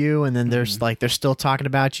yelling at you, and then there's like they're still talking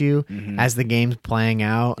about you as the game's playing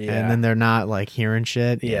out, and then they're not like hearing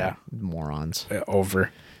shit. Yeah, morons.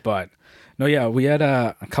 Over, but. No, yeah, we had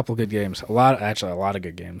a couple good games. A lot of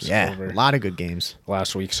good games. Yeah, a lot of good games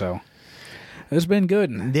last week. So it's been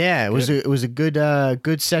good. Yeah, it was a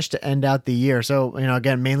good sesh to end out the year. So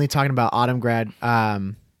again, mainly talking about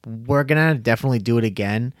ATOMGRAD. We're gonna definitely do it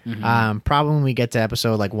again. Probably when we get to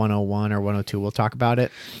episode like 101 or 102, we'll talk about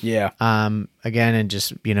it. Yeah. Again, and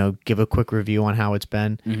just give a quick review on how it's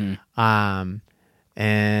been. And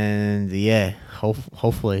yeah,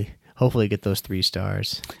 hopefully get those 3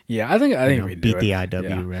 stars. Yeah, I think we beat the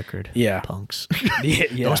IW record. Yeah, punks.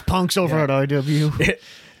 Yeah. Those punks over at IW.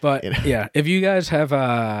 But if you guys have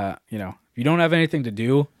if you don't have anything to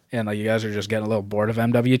do and like you guys are just getting a little bored of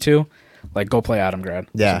MW2, like go play ATOMGRAD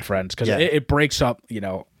with some friends because it breaks up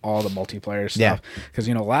all the multiplayer stuff. Because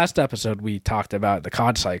last episode we talked about the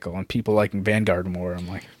COD cycle and people liking Vanguard more. I'm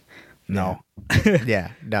like, no.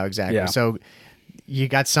 No, exactly. Yeah. So you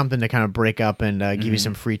got something to kind of break up and give you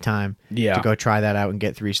some free time to go try that out and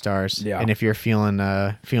get 3 stars. Yeah. And if you're feeling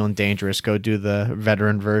dangerous, go do the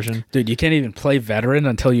veteran version. Dude, you can't even play veteran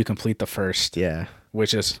until you complete the first. Yeah.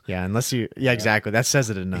 Which is... Yeah, unless you... Yeah, exactly. That says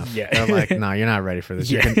it enough. Yeah. They're like, no, you're not ready for this.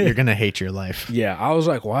 You're going to hate your life. Yeah. I was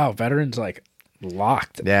like, wow, veteran's like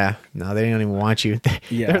locked. Yeah. No, they don't even want you.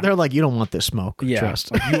 They're like, you don't want this smoke. Yeah.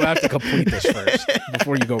 Trust. Like, you have to complete this first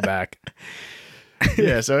before you go back.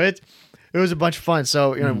 Yeah, so it was a bunch of fun.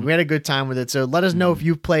 So we had a good time with it. So let us know if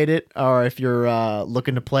you've played it or if you're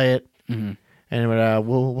looking to play it, and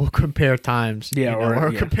we'll compare times. Yeah,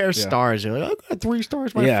 or compare stars. You're like, I got 3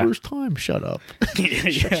 stars my first time. Shut up.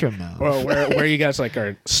 Shut your mouth. Or where you guys like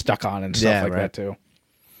are stuck on and stuff that too.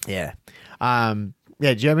 Yeah. Yeah. Do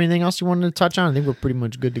you have anything else you wanted to touch on? I think we're pretty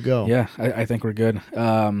much good to go. Yeah, I think we're good.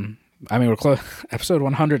 I mean, we're close. Episode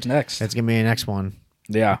 100's next. That's gonna be the next one.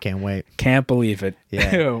 Yeah. I can't wait. Can't believe it.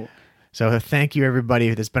 Yeah. So thank you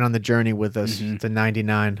everybody that's been on the journey with us to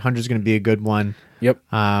 99. 100 is going to be a good one. Yep.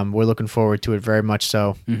 We're looking forward to it very much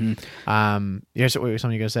so. Here's something you're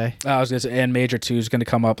going to say? I was going to say, and Major 2 is going to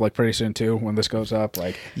come up like pretty soon too when this goes up.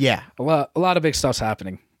 Like, yeah. A lot of big stuff's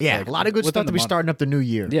happening. Yeah, like, a lot of good stuff to be starting up the new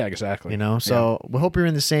year. Yeah, exactly. So we hope you're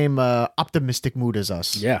in the same optimistic mood as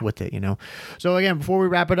us with it, So again, before we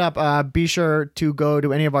wrap it up, be sure to go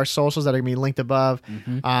to any of our socials that are going to be linked above,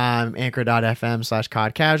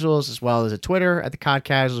 anchor.fm/COD Casuals, as well as a Twitter at the COD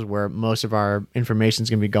Casuals, where most of our information is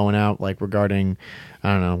going to be going out, like regarding,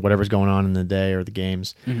 I don't know, whatever's going on in the day or the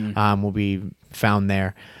games, will be found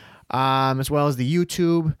there. As well as the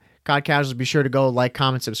YouTube. COD Casuals, be sure to go like,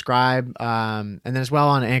 comment, subscribe, and then as well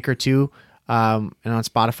on Anchor too, and on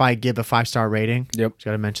Spotify, give a 5-star rating. Yep, just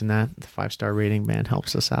got to mention that the 5-star rating, man,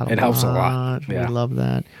 helps us out. It helps a lot. Yeah. We love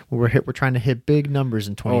that. We're trying to hit big numbers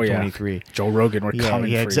in 2023. Oh, yeah. Joe Rogan, we're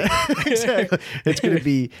coming for you. Exactly.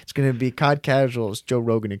 It's gonna be COD Casuals, Joe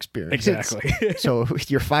Rogan experience. Exactly. So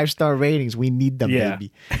with your 5-star ratings, we need them,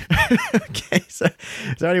 baby. Okay. So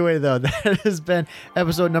anyway, though, that has been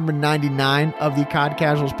episode number 99 of the COD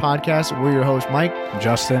Casuals podcast. We're your host, Mike,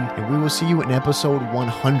 Justin, and we will see you in episode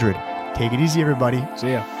 100. Take it easy, everybody.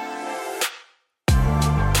 See ya.